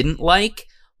you didn't like,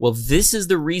 well, this is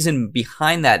the reason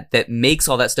behind that makes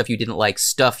all that stuff you didn't like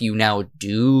stuff you now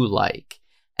do like.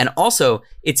 And also,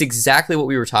 it's exactly what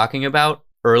we were talking about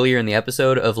earlier in the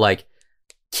episode of like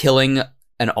killing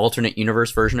an alternate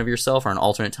universe version of yourself or an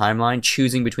alternate timeline,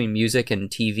 choosing between music and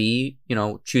TV,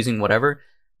 choosing whatever.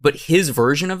 But his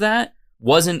version of that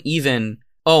wasn't even,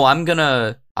 oh, I'm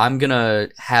gonna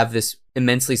have this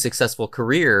immensely successful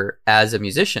career as a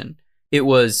musician. It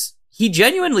was, he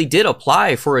genuinely did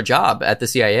apply for a job at the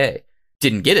CIA.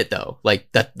 Didn't get it though. Like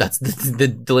that's the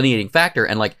delineating factor.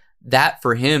 And like that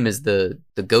for him is the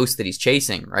ghost that he's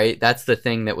chasing, right? That's the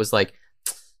thing that was like,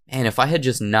 man, if I had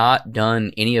just not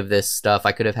done any of this stuff,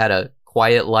 I could have had a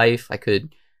quiet life. I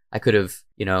could have,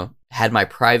 had my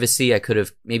privacy. I could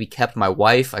have maybe kept my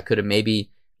wife. I could have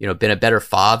maybe, been a better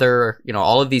father.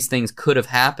 All of these things could have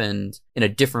happened in a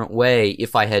different way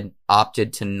if I had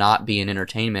opted to not be in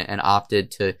entertainment and opted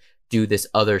to do this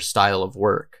other style of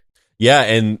work. Yeah,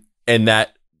 and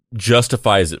that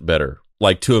justifies it better.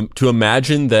 Like to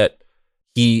imagine that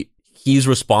he's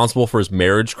responsible for his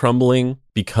marriage crumbling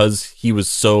because he was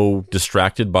so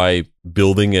distracted by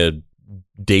building a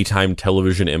daytime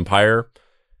television empire,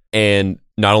 and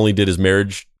not only did his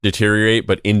marriage deteriorate,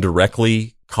 but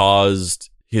indirectly caused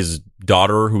his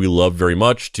daughter, who he loved very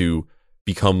much, to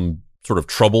become sort of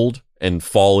troubled and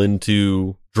fall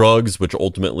into drugs, which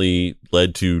ultimately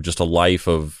led to just a life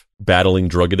of battling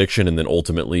drug addiction and then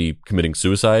ultimately committing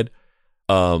suicide.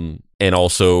 And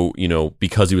also, you know,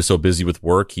 because he was so busy with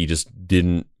work, he just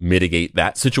didn't mitigate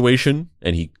that situation,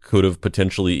 and he could have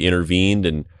potentially intervened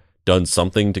and done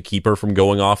something to keep her from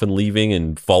going off and leaving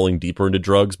and falling deeper into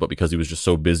drugs. But because he was just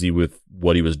so busy with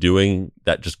what he was doing,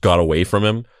 that just got away from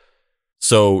him.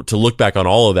 So to look back on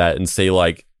all of that and say,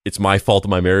 like, it's my fault that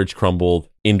my marriage crumbled,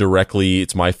 indirectly,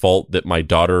 it's my fault that my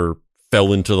daughter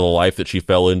fell into the life that she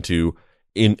fell into,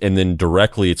 and then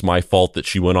directly, it's my fault that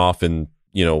she went off and,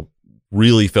 you know,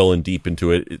 really fell in deep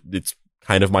into it. It's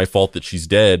kind of my fault that she's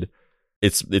dead.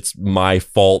 It's my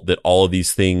fault that all of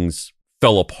these things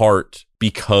fell apart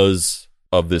because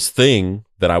of this thing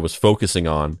that I was focusing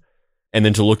on. And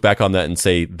then to look back on that and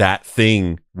say that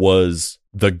thing was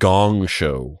the Gong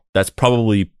Show, that's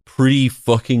probably pretty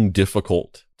fucking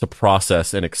difficult to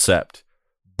process and accept.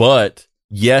 But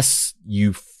yes,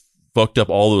 you fucked up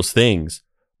all those things,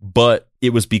 but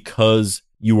it was because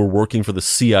you were working for the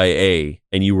CIA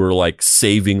and you were like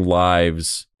saving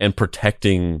lives and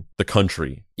protecting the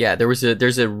country. Yeah, there's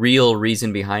a real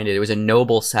reason behind it. It was a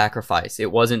noble sacrifice.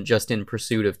 It wasn't just in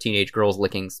pursuit of teenage girls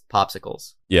licking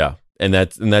popsicles. Yeah, and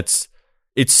it's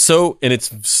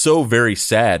so very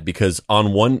sad, because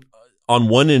on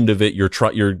one end of it, you're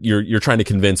trying to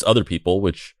convince other people,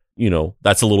 which, you know,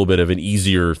 that's a little bit of an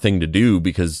easier thing to do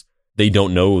because they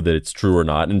don't know that it's true or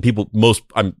not. And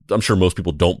I'm sure most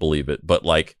people don't believe it, but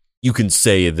like, you can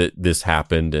say that this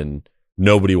happened and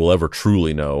nobody will ever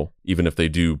truly know, even if they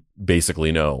do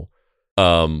basically know.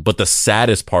 But the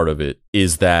saddest part of it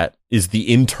is the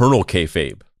internal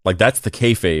kayfabe. Like, that's the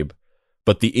kayfabe,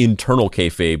 but the internal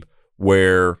kayfabe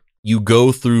where you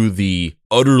go through the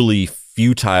utterly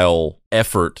futile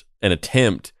effort and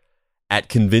attempt at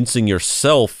convincing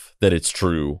yourself that it's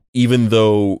true, even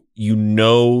though you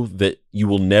know that you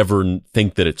will never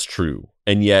think that it's true.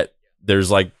 And yet there's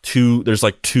like two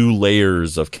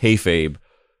layers of kayfabe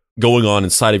going on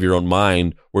inside of your own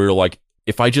mind where you're like,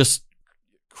 if I just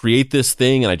create this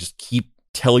thing and I just keep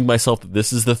telling myself that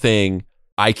this is the thing,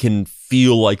 I can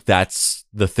feel like that's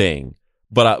the thing.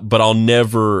 But I'll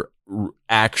never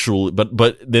actually,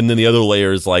 but then the other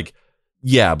layer is like,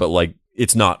 yeah, but like,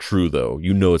 it's not true though.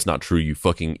 You know it's not true, you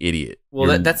fucking idiot.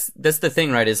 Well, that's the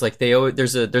thing, right? Is like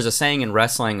there's a saying in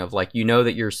wrestling of like, you know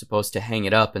that you're supposed to hang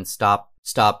it up and stop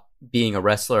being a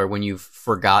wrestler when you've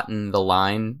forgotten the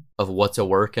line of what's a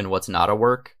work and what's not a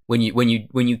work. When you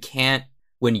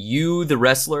the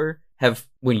wrestler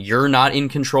when you're not in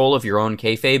control of your own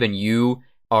kayfabe and you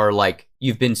are like,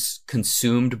 you've been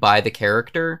consumed by the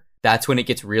character, that's when it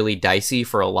gets really dicey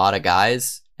for a lot of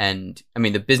guys. And I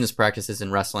mean, the business practices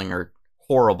in wrestling are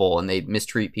horrible and they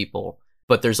mistreat people,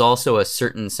 but there's also a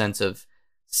certain sense of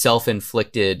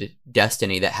self-inflicted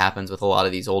destiny that happens with a lot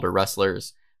of these older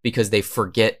wrestlers because they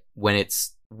forget when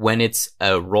it's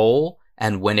a role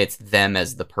and when it's them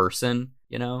as the person,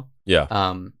 you know?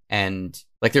 Yeah. And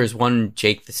like there's one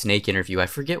Jake the Snake interview. I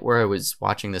forget where I was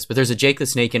watching this, but there's a Jake the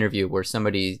Snake interview where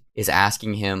somebody is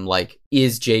asking him like,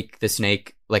 is Jake the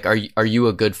Snake, like, are you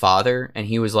a good father? And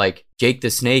he was like, Jake the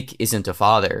Snake isn't a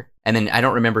father. And then I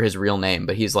don't remember his real name,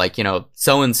 but he's like, you know,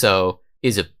 so-and-so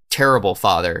is a terrible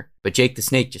father, but Jake the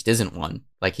Snake just isn't one.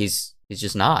 Like he's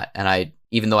just not. And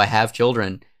even though I have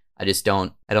children, I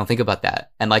don't think about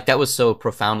that. And like, that was so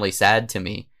profoundly sad to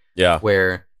me. Yeah.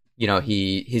 Where, you know,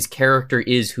 his character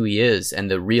is who he is, and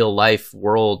the real life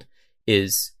world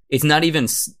it's not even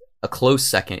a close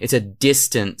second. It's a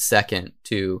distant second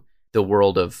to the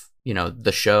world of, you know,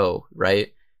 the show.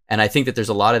 Right. And I think that there's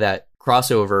a lot of that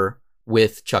crossover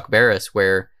with Chuck Barris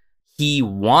where he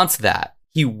wants that.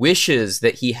 He wishes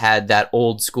that he had that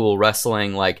old school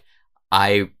wrestling, like,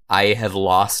 I have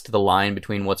lost the line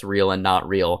between what's real and not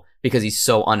real, because he's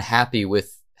so unhappy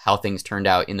with how things turned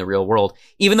out in the real world,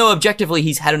 even though objectively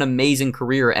he's had an amazing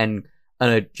career and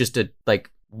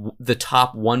the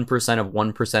top 1% of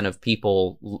 1% of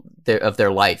people of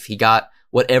their life. He got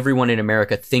what everyone in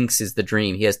America thinks is the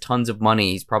dream. He has tons of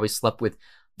money. He's probably slept with,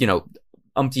 you know,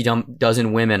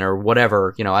 dozen women or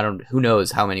whatever, you know, who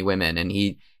knows how many women. And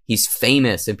he's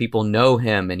famous and people know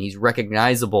him and he's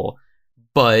recognizable,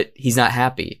 but he's not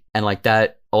happy. And like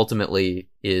that ultimately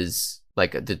is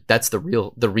like, that's the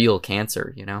real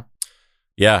cancer, you know?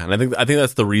 Yeah. And I think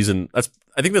that's the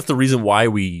reason why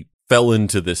we fell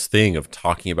into this thing of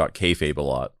talking about kayfabe a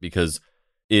lot, because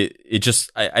it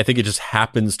just, I think it just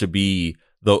happens to be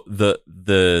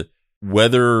the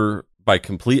whether by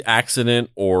complete accident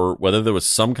or whether there was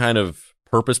some kind of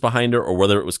purpose behind it or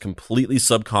whether it was completely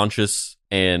subconscious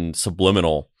and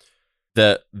subliminal,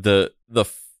 that the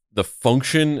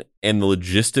function and the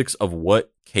logistics of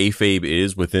what kayfabe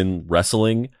is within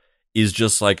wrestling is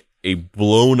just like a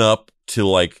blown up to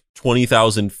like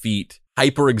 20,000 feet,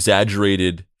 hyper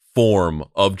exaggerated form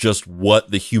of just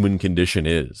what the human condition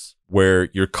is, where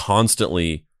you're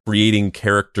constantly creating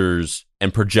characters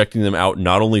and projecting them out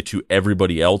not only to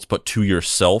everybody else, but to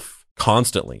yourself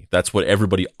constantly. That's what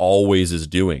everybody always is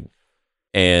doing.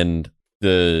 And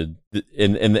the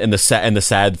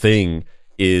sad thing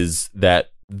is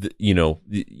that the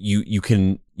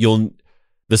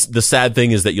sad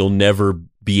thing is that you'll never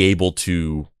be able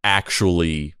to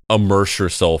actually immerse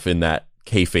yourself in that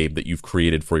kayfabe that you've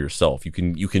created for yourself. You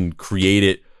can create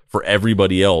it for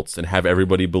everybody else and have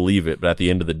everybody believe it, but at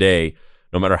the end of the day,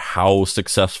 no matter how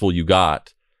successful you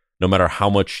got, no matter how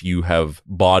much you have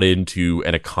bought into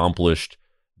and accomplished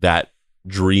that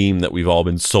dream that we've all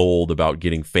been sold about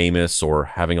getting famous or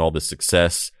having all this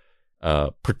success,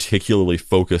 particularly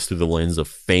focused through the lens of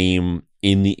fame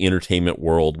in the entertainment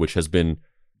world, which has been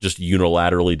just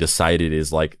unilaterally decided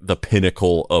is like the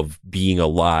pinnacle of being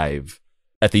alive.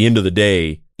 At the end of the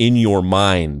day, in your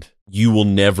mind, you will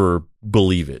never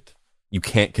believe it. You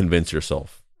can't convince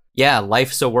yourself. Yeah,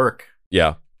 life's a work.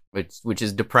 Yeah. Which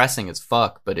is depressing as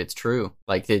fuck, but it's true.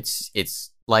 Like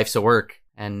it's life's a work,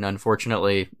 and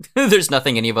unfortunately, there's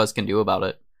nothing any of us can do about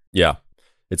it. Yeah.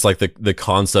 It's like the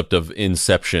concept of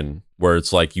Inception, where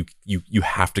it's like you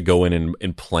have to go in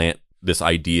and plant this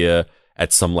idea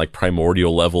at some like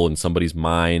primordial level in somebody's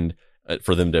mind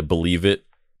for them to believe it.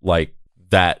 Like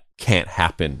that can't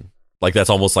happen. Like that's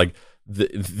almost like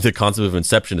the concept of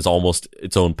Inception is almost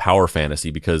its own power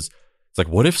fantasy, because it's like,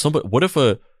 what if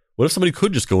somebody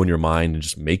could just go in your mind and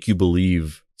just make you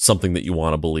believe something that you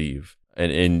want to believe,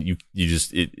 and you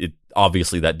just it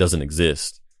obviously that doesn't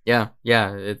exist. Yeah,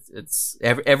 it's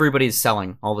everybody's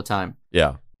selling all the time.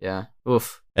 Yeah.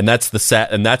 Oof. And that's the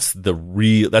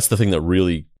thing that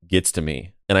really gets to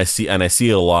me. And I see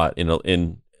it a lot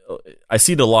I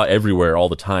see it a lot everywhere all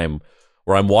the time,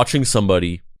 where I'm watching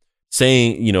somebody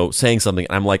saying something,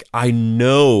 and I'm like, I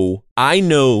know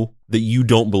that you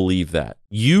don't believe that.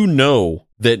 You know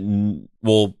that,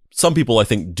 well, some people I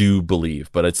think do believe,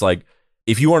 but it's like,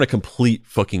 if you aren't a complete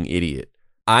fucking idiot,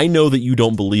 I know that you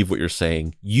don't believe what you're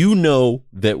saying. You know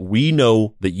that we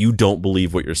know that you don't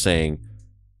believe what you're saying.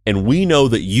 And we know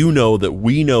that you know that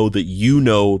we know that you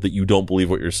know that you don't believe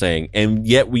what you're saying. And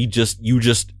yet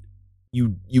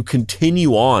you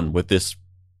continue on with this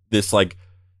like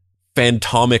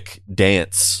phantomic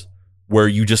dance where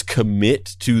you just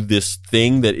commit to this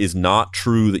thing that is not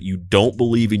true, that you don't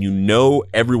believe, and you know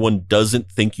everyone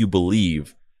doesn't think you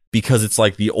believe, because it's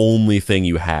like the only thing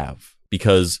you have.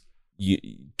 Because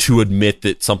to admit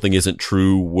that something isn't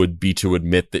true would be to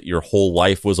admit that your whole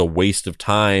life was a waste of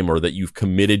time, or that you've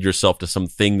committed yourself to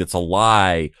something that's a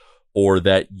lie, or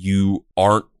that you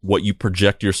aren't what you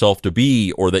project yourself to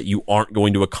be, or that you aren't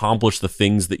going to accomplish the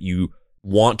things that you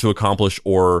want to accomplish,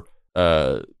 or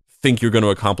think you're going to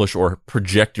accomplish, or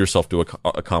project yourself to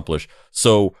accomplish.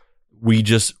 So we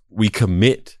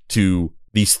commit to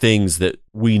these things that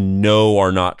we know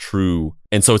are not true.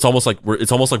 And so it's almost like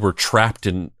we're trapped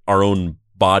in our own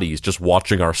bodies, just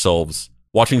watching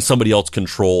somebody else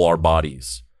control our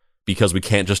bodies, because we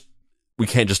can't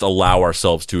just allow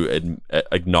ourselves to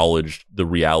acknowledge the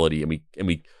reality, and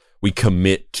we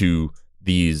commit to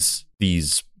these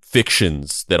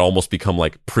fictions that almost become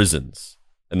like prisons.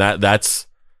 And that's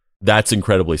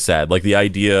incredibly sad. Like the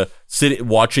idea,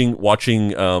 watching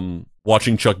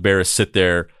Chuck Barris sit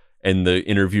there, and the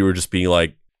interviewer just being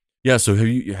like, yeah, so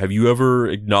have you ever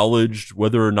acknowledged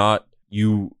whether or not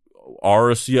you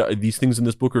are these things in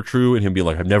this book are true? And him being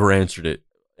like, I've never answered it,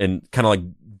 and kind of like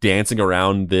dancing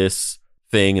around this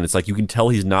thing. And it's like, you can tell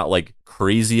he's not like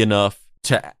crazy enough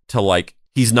to like,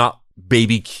 he's not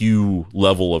Baby Q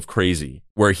level of crazy,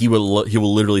 where he will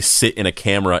literally sit in a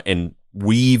camera and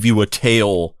weave you a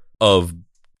tale of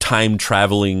time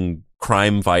traveling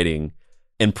crime fighting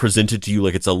and present it to you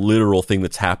like it's a literal thing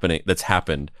that's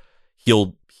happened.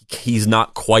 He's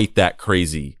not quite that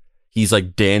crazy. He's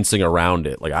like dancing around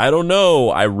it. Like, I don't know.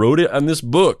 I wrote it on this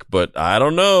book, but I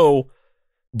don't know.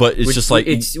 But it's just like,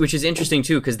 which is interesting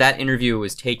too, because that interview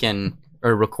was taken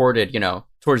or recorded,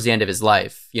 towards the end of his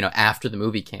life, after the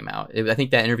movie came out. I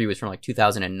think that interview was from like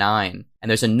 2009. And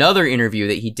there's another interview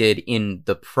that he did in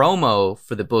the promo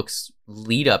for the book's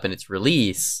lead up and its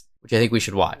release, which I think we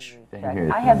should watch.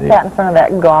 I have sat in front of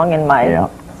that gong in my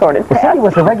sordid past. He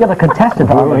was a regular contestant.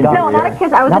 No, not a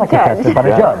contestant. I was a judge. But a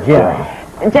judge, yeah.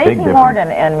 J.P. Morgan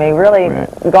and me really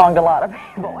gonged a lot of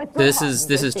people. This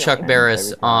is Chuck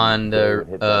Barris on the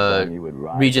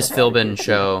Regis Philbin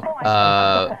show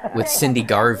with Cindy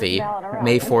Garvey,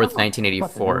 May 4th,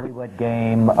 1984.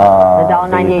 Game, the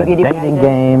 $1.98 beauty dating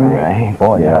game. Right.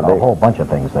 Boy, yeah, a whole bunch of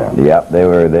things there. Yep, they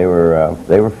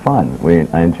were fun.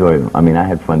 I enjoyed them. I mean, I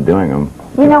had fun doing them.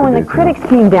 You know, when the critics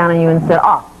came down on you and said,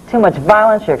 "Oh, too much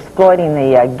violence, you're exploiting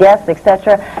the guests,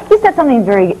 etc." You said something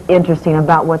very interesting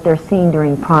about what they're seeing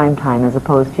during prime time as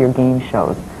opposed to your game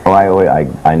shows. Oh,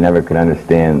 I never could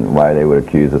understand why they would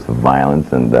accuse us of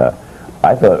violence, and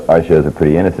I thought our shows were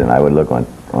pretty innocent. I would look on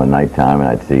nighttime and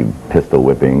I'd see pistol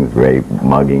whippings, rape,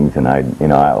 muggings,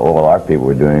 and all our people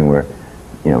were doing were,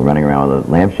 running around with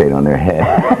a lampshade on their head.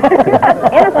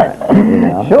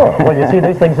 Innocent. Sure. Well, you see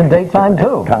these things in daytime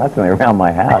too. Constantly around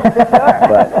my house.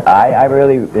 But I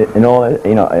really, in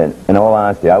all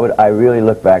honesty, I really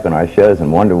look back on our shows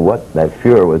and wonder what that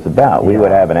furor was about. We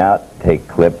would have an outtake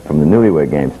clip from the Newlywed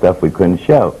Game, stuff we couldn't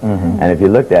show. And if you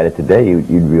looked at it today,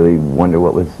 you'd really wonder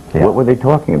what were they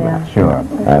talking about. Sure.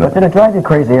 But did it drive you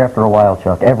crazy after a while,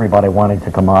 Chuck? Everybody wanting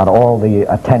to come on, all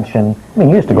the attention. I mean,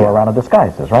 you used to go around in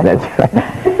disguises, right? That's right.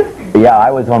 Yeah,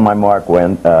 I was on my mark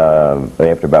when,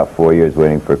 after about 4 years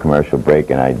waiting for a commercial break,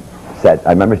 and I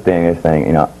remember standing there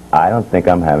saying, I don't think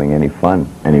I'm having any fun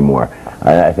anymore.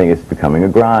 I think it's becoming a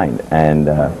grind, and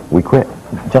we quit.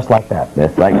 Just like that.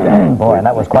 Just like that. Boy, and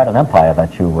that was quite an empire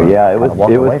that you were. Yeah, it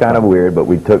was kind of weird, but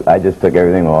I just took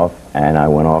everything off, and I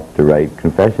went off to write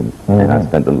Confessions, and I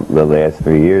spent the last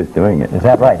 3 years doing it. Is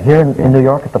that right? Here in New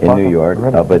York at the In New York,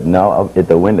 but no, at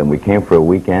the Wyndham. We came for a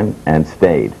weekend and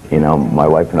stayed. My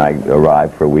wife and I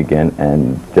arrived for a weekend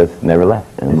and just never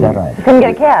left. And Is that right? You couldn't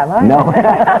get a cab, huh? No.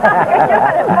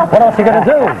 What else are you going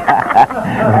to do?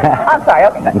 I'm sorry,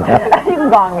 okay. You can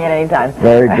gong me at any time.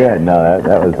 Very good. No,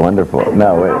 that was wonderful.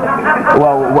 No,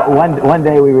 one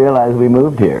day we realized we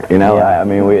moved here. I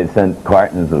mean, we had sent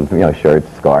cartons of shirts,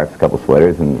 scarves, a couple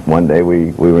sweaters, and one day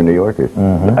we were New Yorkers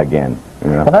again.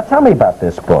 Well, now tell me about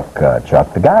this book,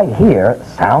 Chuck. The guy here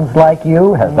sounds like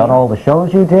you, has done all the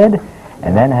shows you did,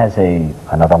 and then has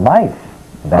another life,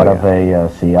 that of a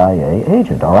CIA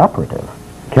agent or operative.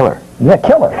 Killer. Yeah,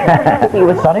 killer. He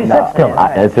was Sonny Six Killer.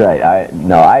 That's right.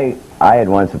 I had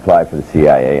once applied for the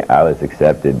CIA. I was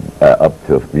accepted up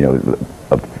to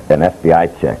an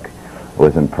FBI check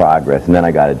was in progress, and then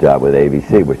I got a job with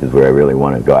ABC, which is where I really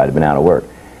wanted to go. I had been out of work,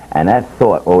 and that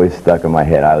thought always stuck in my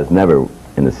head. I was never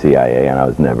in the CIA, and I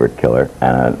was never a killer,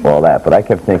 and all that. But I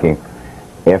kept thinking,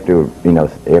 after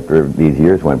these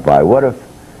years went by, what if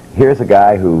here's a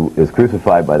guy who is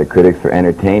crucified by the critics for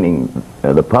entertaining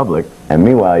the public, and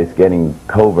meanwhile he's getting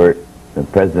covert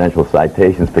presidential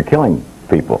citations for killing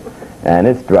people, and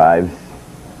this drives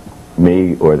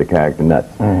me or the character nuts.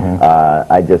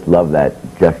 I just love that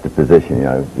juxtaposition.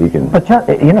 You can. But Chuck,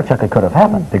 Chuck, it could have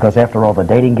happened because after all, the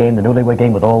dating game, the Newlywed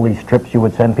Game, with all these trips you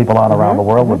would send people on around the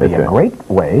world would be a great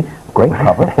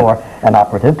cover for an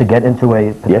operative to get into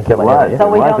a particular area. So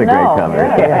we don't know.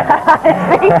 Great cover.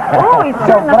 Oh, he's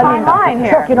turning the fine line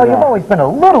here. Chuck, you've always been a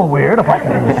little weird, if I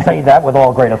can say that with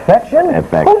all great affection.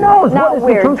 Who knows? Not what is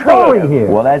weird, the true story here?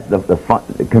 Well, that's the fun.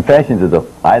 Confessions is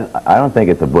I don't think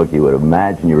it's a book you would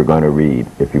imagine you were going to read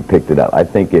if you picked it up. I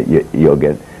think you'll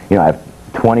get. I have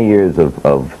 20 years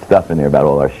of stuff in there about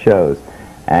all our shows,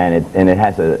 and it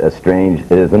has a strange.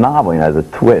 It is a novel. It has a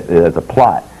twist. It has a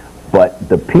plot. But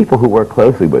the people who work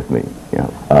closely with me,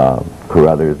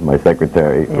 Carruthers, my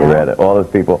secretary, Loretta, all those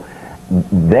people,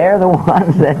 they're the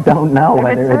ones that don't know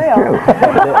whether it's true.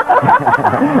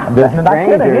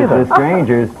 The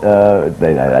strangers,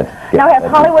 Now, has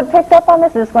Hollywood picked up on this?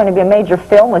 Is this going to be a major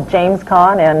film with James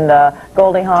Caan and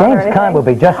Goldie Hawn? James Caan would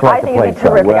be just right to play. I think it'd be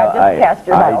terrific. Well, I just cast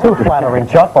your vote. Too flattering,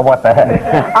 Chuck, but what the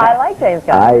heck? I like James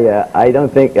Caan. I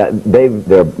don't think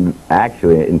they're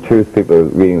actually, in truth, people are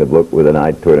reading the book with an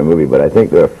eye toward a movie, but I think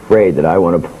they're afraid that I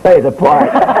want to play the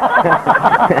part.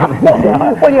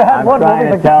 Well, you have I'm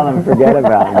trying to tell them, forget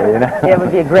about me. It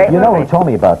would be a great movie. Who told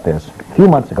me about this? A few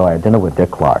months ago, I had dinner with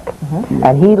Dick Clark,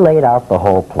 and he laid out the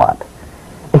whole plot.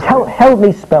 It held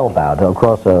me spellbound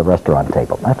across a restaurant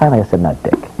table. I finally said, "Now,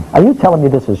 Dick, are you telling me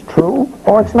this is true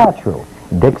or it's not true?"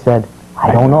 Dick said,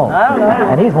 "I don't know."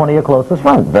 And he's one of your closest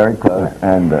friends. Very close,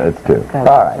 and it's true. All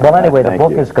right. Well, anyway, the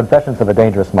book is Confessions of a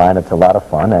Dangerous Mind. It's a lot of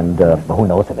fun, and who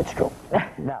knows if it's true.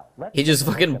 He just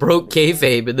fucking broke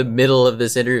kayfabe in the middle of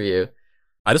this interview.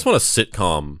 I just want a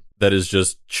sitcom that is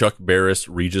just Chuck Barris,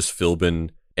 Regis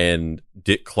Philbin, and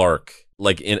Dick Clark,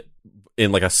 like in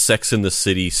like a Sex in the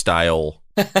City style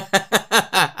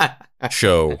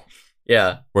show.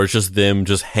 Yeah. Where it's just them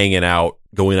just hanging out,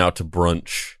 going out to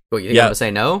brunch, What, you think I'm gonna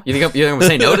say no? You think I'm gonna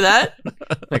say no to that?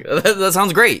 Like, that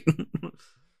sounds great.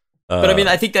 But I mean,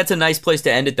 I think that's a nice place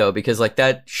to end it though, because like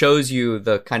that shows you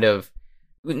the kind of,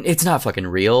 it's not fucking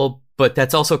real, but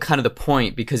that's also kind of the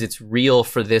point, because it's real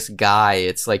for this guy.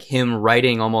 It's like him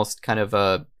writing almost kind of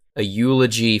a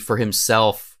eulogy for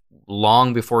himself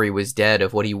long before he was dead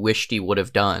of what he wished he would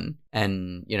have done.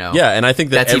 And, you know, and I think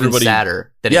that's everybody, even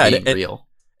sadder than it being real.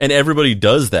 And everybody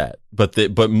does that, but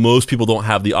most people don't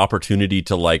have the opportunity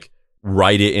to like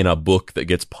write it in a book that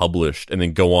gets published and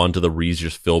then go on to the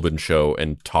Regis Philbin show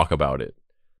and talk about it.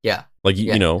 Yeah. Like,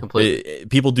 you know,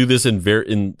 people do this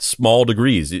in small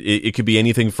degrees. It could be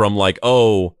anything from like,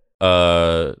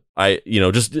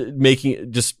 just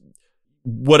making, just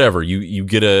whatever. You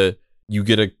get a,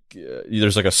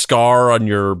 there's like a scar on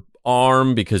your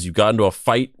arm because you got into a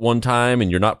fight one time and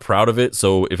you're not proud of it.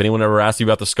 So if anyone ever asks you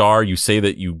about the scar, you say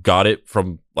that you got it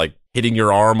from like hitting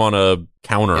your arm on a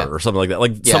counter or something like that.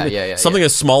 Like something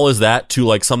as small as that to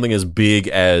like something as big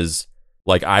as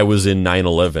like I was in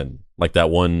 9/11, like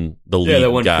that one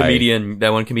comedian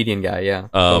guy. Yeah.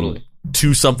 Totally.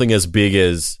 To something as big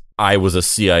as I was a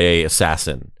CIA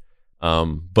assassin.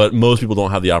 But most people don't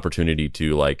have the opportunity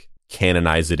to like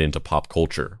canonize it into pop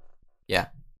culture. Yeah.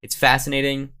 It's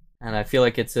fascinating. And I feel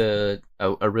like it's a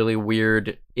really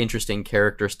weird, interesting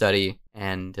character study.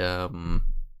 And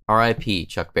R.I.P.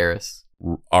 Chuck Barris.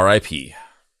 R.I.P.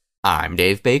 I'm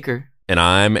Dave Baker. And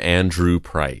I'm Andrew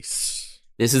Price.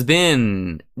 This has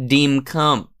been Deem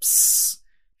Cumps.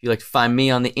 If you'd like to find me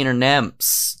on the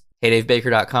internets,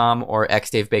 heydavebaker.com or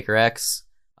xdavebakerx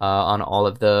on all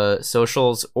of the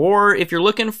socials. Or if you're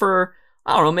looking for,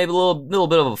 I don't know, maybe a little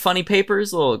bit of a funny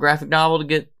papers, a little graphic novel to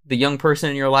get the young person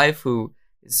in your life who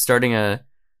is starting a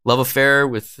love affair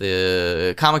with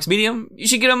the comics medium, you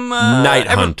should get them Night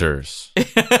Hunters.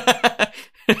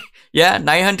 Yeah,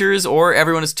 Night Hunters or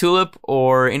Everyone is Tulip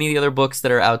or any of the other books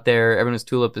that are out there. Everyone is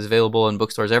Tulip is available in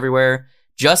bookstores everywhere.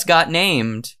 Just got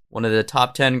named one of the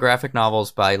top 10 graphic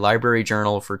novels by Library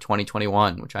Journal for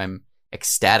 2021, which I'm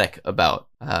ecstatic about.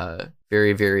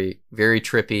 Very, very, very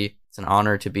trippy. It's an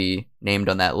honor to be named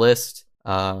on that list.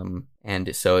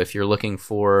 And so if you're looking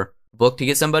for a book to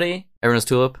get somebody, Everyone's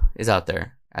Tulip is out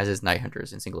there, as is Night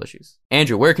Hunters in single issues.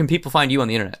 Andrew, where can people find you on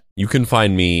the internet? You can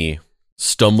find me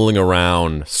stumbling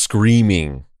around,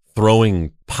 screaming,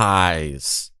 throwing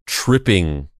pies,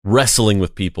 tripping, wrestling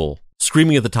with people,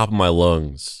 screaming at the top of my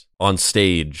lungs, on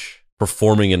stage,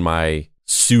 performing in my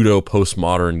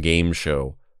pseudo-postmodern game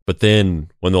show. But then,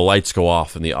 when the lights go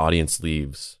off and the audience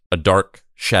leaves, a dark,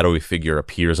 shadowy figure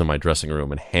appears in my dressing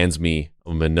room and hands me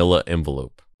a manila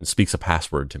envelope and speaks a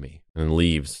password to me and then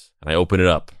leaves. And I open it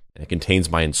up and it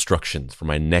contains my instructions for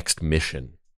my next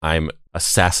mission. I'm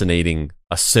assassinating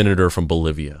a senator from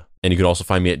Bolivia. And you can also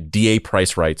find me at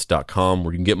dapricerights.com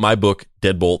where you can get my book,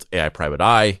 Deadbolt, AI Private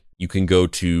Eye. You can go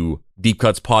to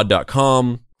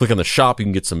deepcutspod.com, click on the shop. You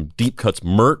can get some Deep Cuts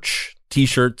merch,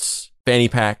 t-shirts, fanny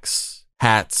packs,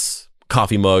 hats,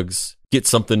 coffee mugs. Get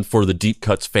something for the Deep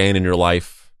Cuts fan in your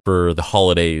life for the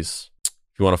holidays.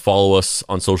 If you want to follow us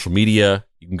on social media,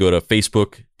 you can go to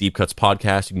Facebook, Deep Cuts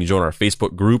Podcast. You can join our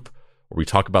Facebook group where we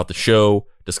talk about the show,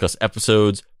 discuss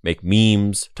episodes, make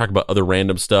memes, talk about other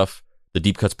random stuff. The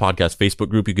Deep Cuts Podcast Facebook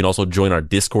group. You can also join our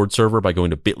Discord server by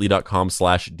going to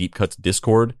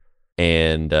bit.ly.com/deepcutsdiscord.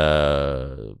 And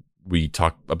we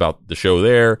talk about the show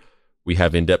there. We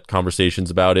have in-depth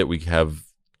conversations about it. We have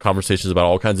conversations about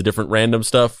all kinds of different random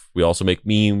stuff. We also make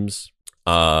memes.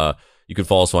 You can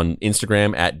follow us on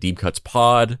Instagram at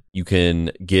DeepCutsPod. You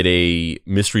can get a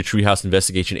Mystery Treehouse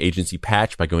Investigation Agency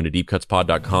patch by going to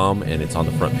deepcutspod.com, and it's on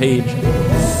the front page.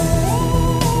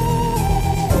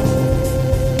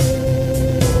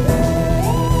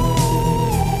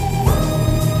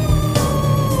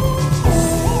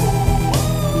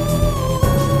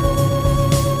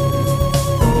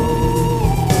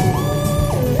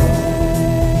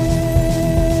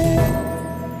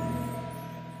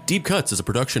 Deep Cuts is a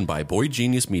production by Boy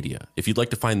Genius Media. If you'd like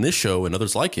to find this show and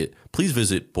others like it, please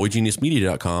visit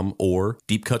boygeniusmedia.com or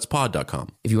deepcutspod.com.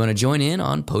 If you want to join in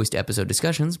on post-episode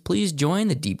discussions, please join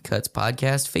the Deep Cuts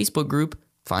Podcast Facebook group.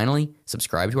 Finally,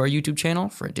 subscribe to our YouTube channel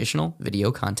for additional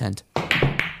video content.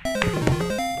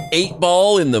 8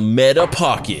 ball in the meta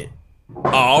pocket.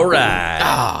 All right.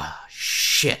 Ah,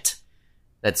 shit.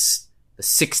 That's the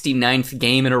 69th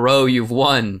game in a row you've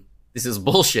won. This is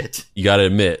bullshit. You got to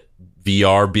admit,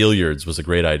 VR billiards was a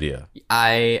great idea.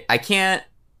 I can't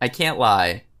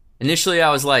lie. Initially, I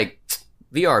was like,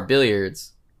 VR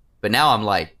billiards. But now I'm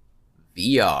like,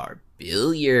 VR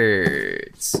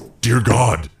billiards. Dear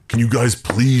God, Can you guys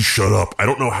please shut up? I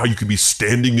don't know how you can be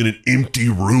standing in an empty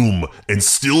room and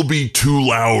still be too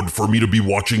loud for me to be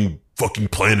watching fucking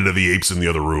Planet of the Apes in the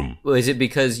other room. Well, is it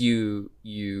because you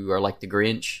are like the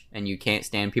Grinch and you can't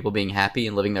stand people being happy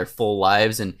and living their full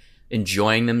lives and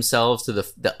enjoying themselves to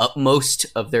the utmost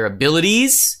of their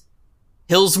abilities?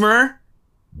 Hilsmer?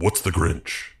 What's the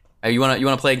Grinch? You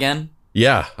wanna play again?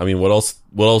 Yeah. I mean, what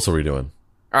else are we doing?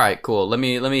 All right, cool. Let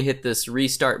me hit this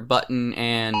restart button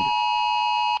and...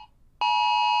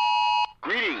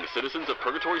 Greetings, citizens of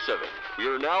Purgatory 7. We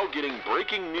are now getting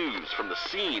breaking news from the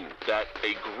scene that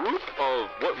a group of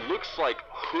what looks like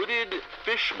hooded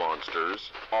fish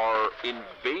monsters are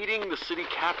invading the city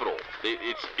capital.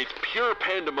 It's pure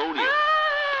pandemonium.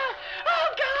 Ah!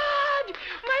 Oh, God!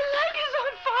 My leg is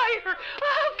on fire!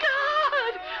 Oh,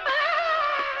 God!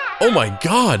 Ah! Oh my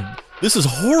God, this is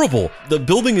horrible. The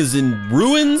building is in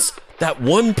ruins. That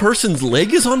one person's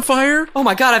leg is on fire? Oh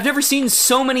my God, I've never seen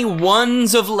so many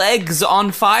ones of legs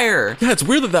on fire. Yeah, it's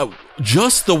weird that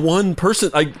just the one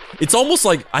person, it's almost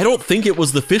like I don't think it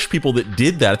was the fish people that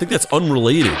did that. I think that's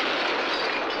unrelated.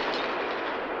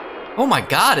 Oh my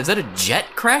God, is that a jet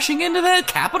crashing into the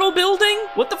Capitol building?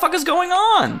 What the fuck is going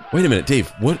on? Wait a minute,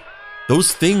 Dave, what?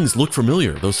 Those things look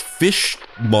familiar. Those fish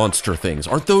monster things.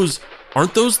 Aren't those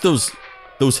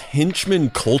henchmen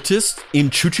cultists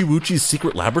in Choochie Woochie's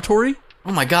secret laboratory?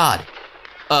 Oh my God.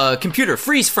 Computer,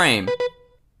 freeze frame.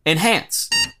 Enhance.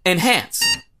 Enhance.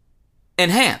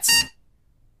 Enhance.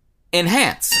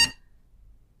 Enhance.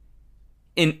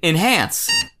 Enhance.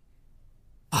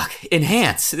 Fuck,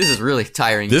 enhance. This is really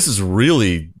tiring.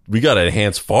 We gotta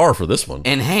enhance far for this one.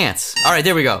 Enhance. All right,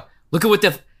 there we go. Look at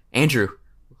what Andrew,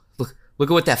 look at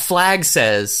what that flag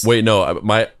says. Wait, no,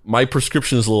 my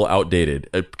prescription is a little outdated.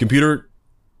 Computer,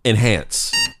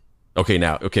 enhance.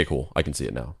 Okay, cool. I can see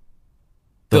it now.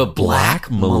 The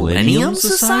Black Millennium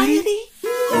Society?